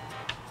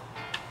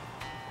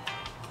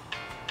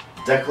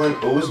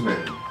Declan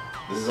Osman.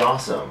 This is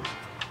awesome.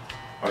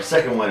 Our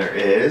second winner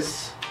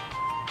is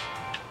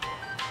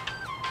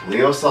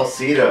Leo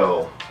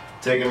Salcido,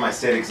 taking my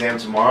state exam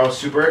tomorrow.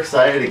 Super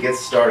excited to get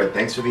started.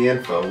 Thanks for the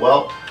info.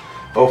 Well,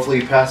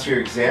 hopefully you passed your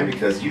exam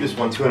because you just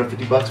won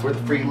 250 bucks worth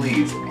of free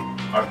leads.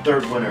 Our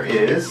third winner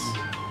is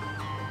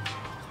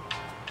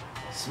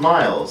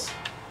Smiles.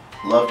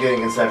 Love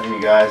getting insight from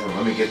you guys, and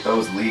let me get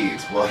those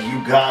leads. Well,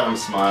 you got them,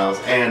 Smiles.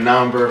 And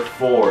number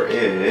 4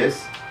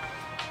 is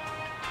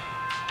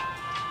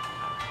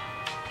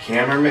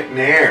Cameron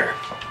McNair.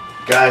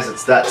 Guys,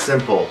 it's that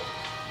simple.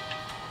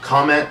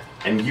 Comment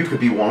and you could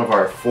be one of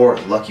our 4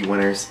 lucky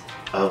winners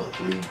of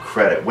lead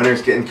credit.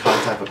 Winners, get in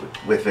contact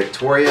with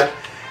Victoria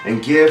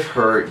and give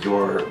her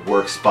your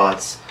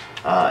workspots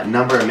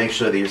number, and make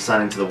sure that you're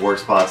signed into the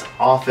workspots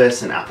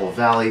office in Apple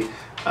Valley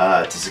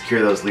to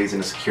secure those leads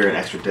and to secure an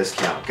extra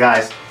discount.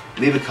 Guys,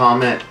 leave a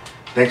comment.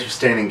 Thanks for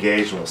staying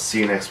engaged, and we'll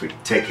see you next week.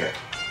 Take care.